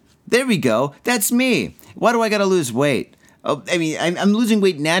 there we go. That's me. Why do I gotta lose weight? Oh, I mean, I'm losing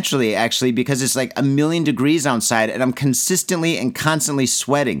weight naturally, actually, because it's like 1,000,000 degrees outside, and I'm consistently and constantly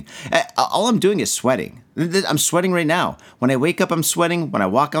sweating. All I'm doing is sweating. I'm sweating right now. When I wake up, I'm sweating. When I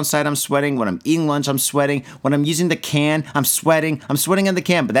walk outside, I'm sweating. When I'm eating lunch, I'm sweating. When I'm using the can, I'm sweating. I'm sweating on the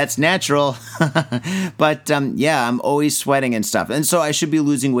can, but that's natural. But yeah, I'm always sweating and stuff. And so I should be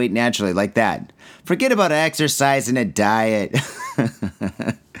losing weight naturally like that. Forget about exercise and a diet.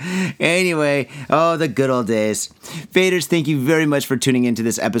 Anyway, the good old days. Faders, thank you very much for tuning into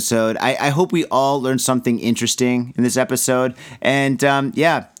this episode. I hope we all learned something interesting in this episode. And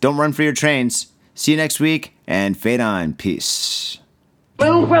yeah, don't run for your trains. See you next week, and fade on. Peace. My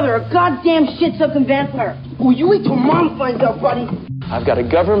own brother, a goddamn shit-sucking vampire. Oh, you wait till Mom finds out, buddy. I've got a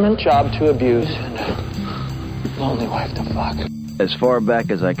government job to abuse and a lonely wife to fuck. As far back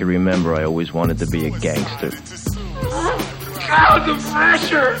as I can remember, I always wanted to be a gangster. God, the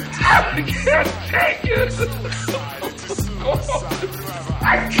pressure! I can't take it!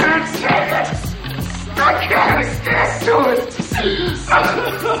 I can't take it! I can't stand to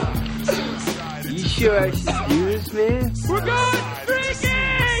it! You sure I should do this, man? We're going freaky!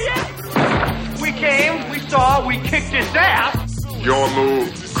 Yeah. We came, we saw, we kicked his ass! Your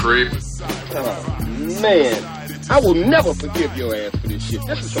move, creep. Oh, man. I will never forgive your ass for this shit.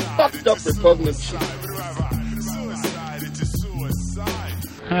 This is some fucked up repugnant shit.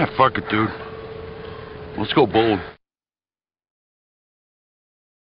 Ah, fuck it, dude. Let's go bold.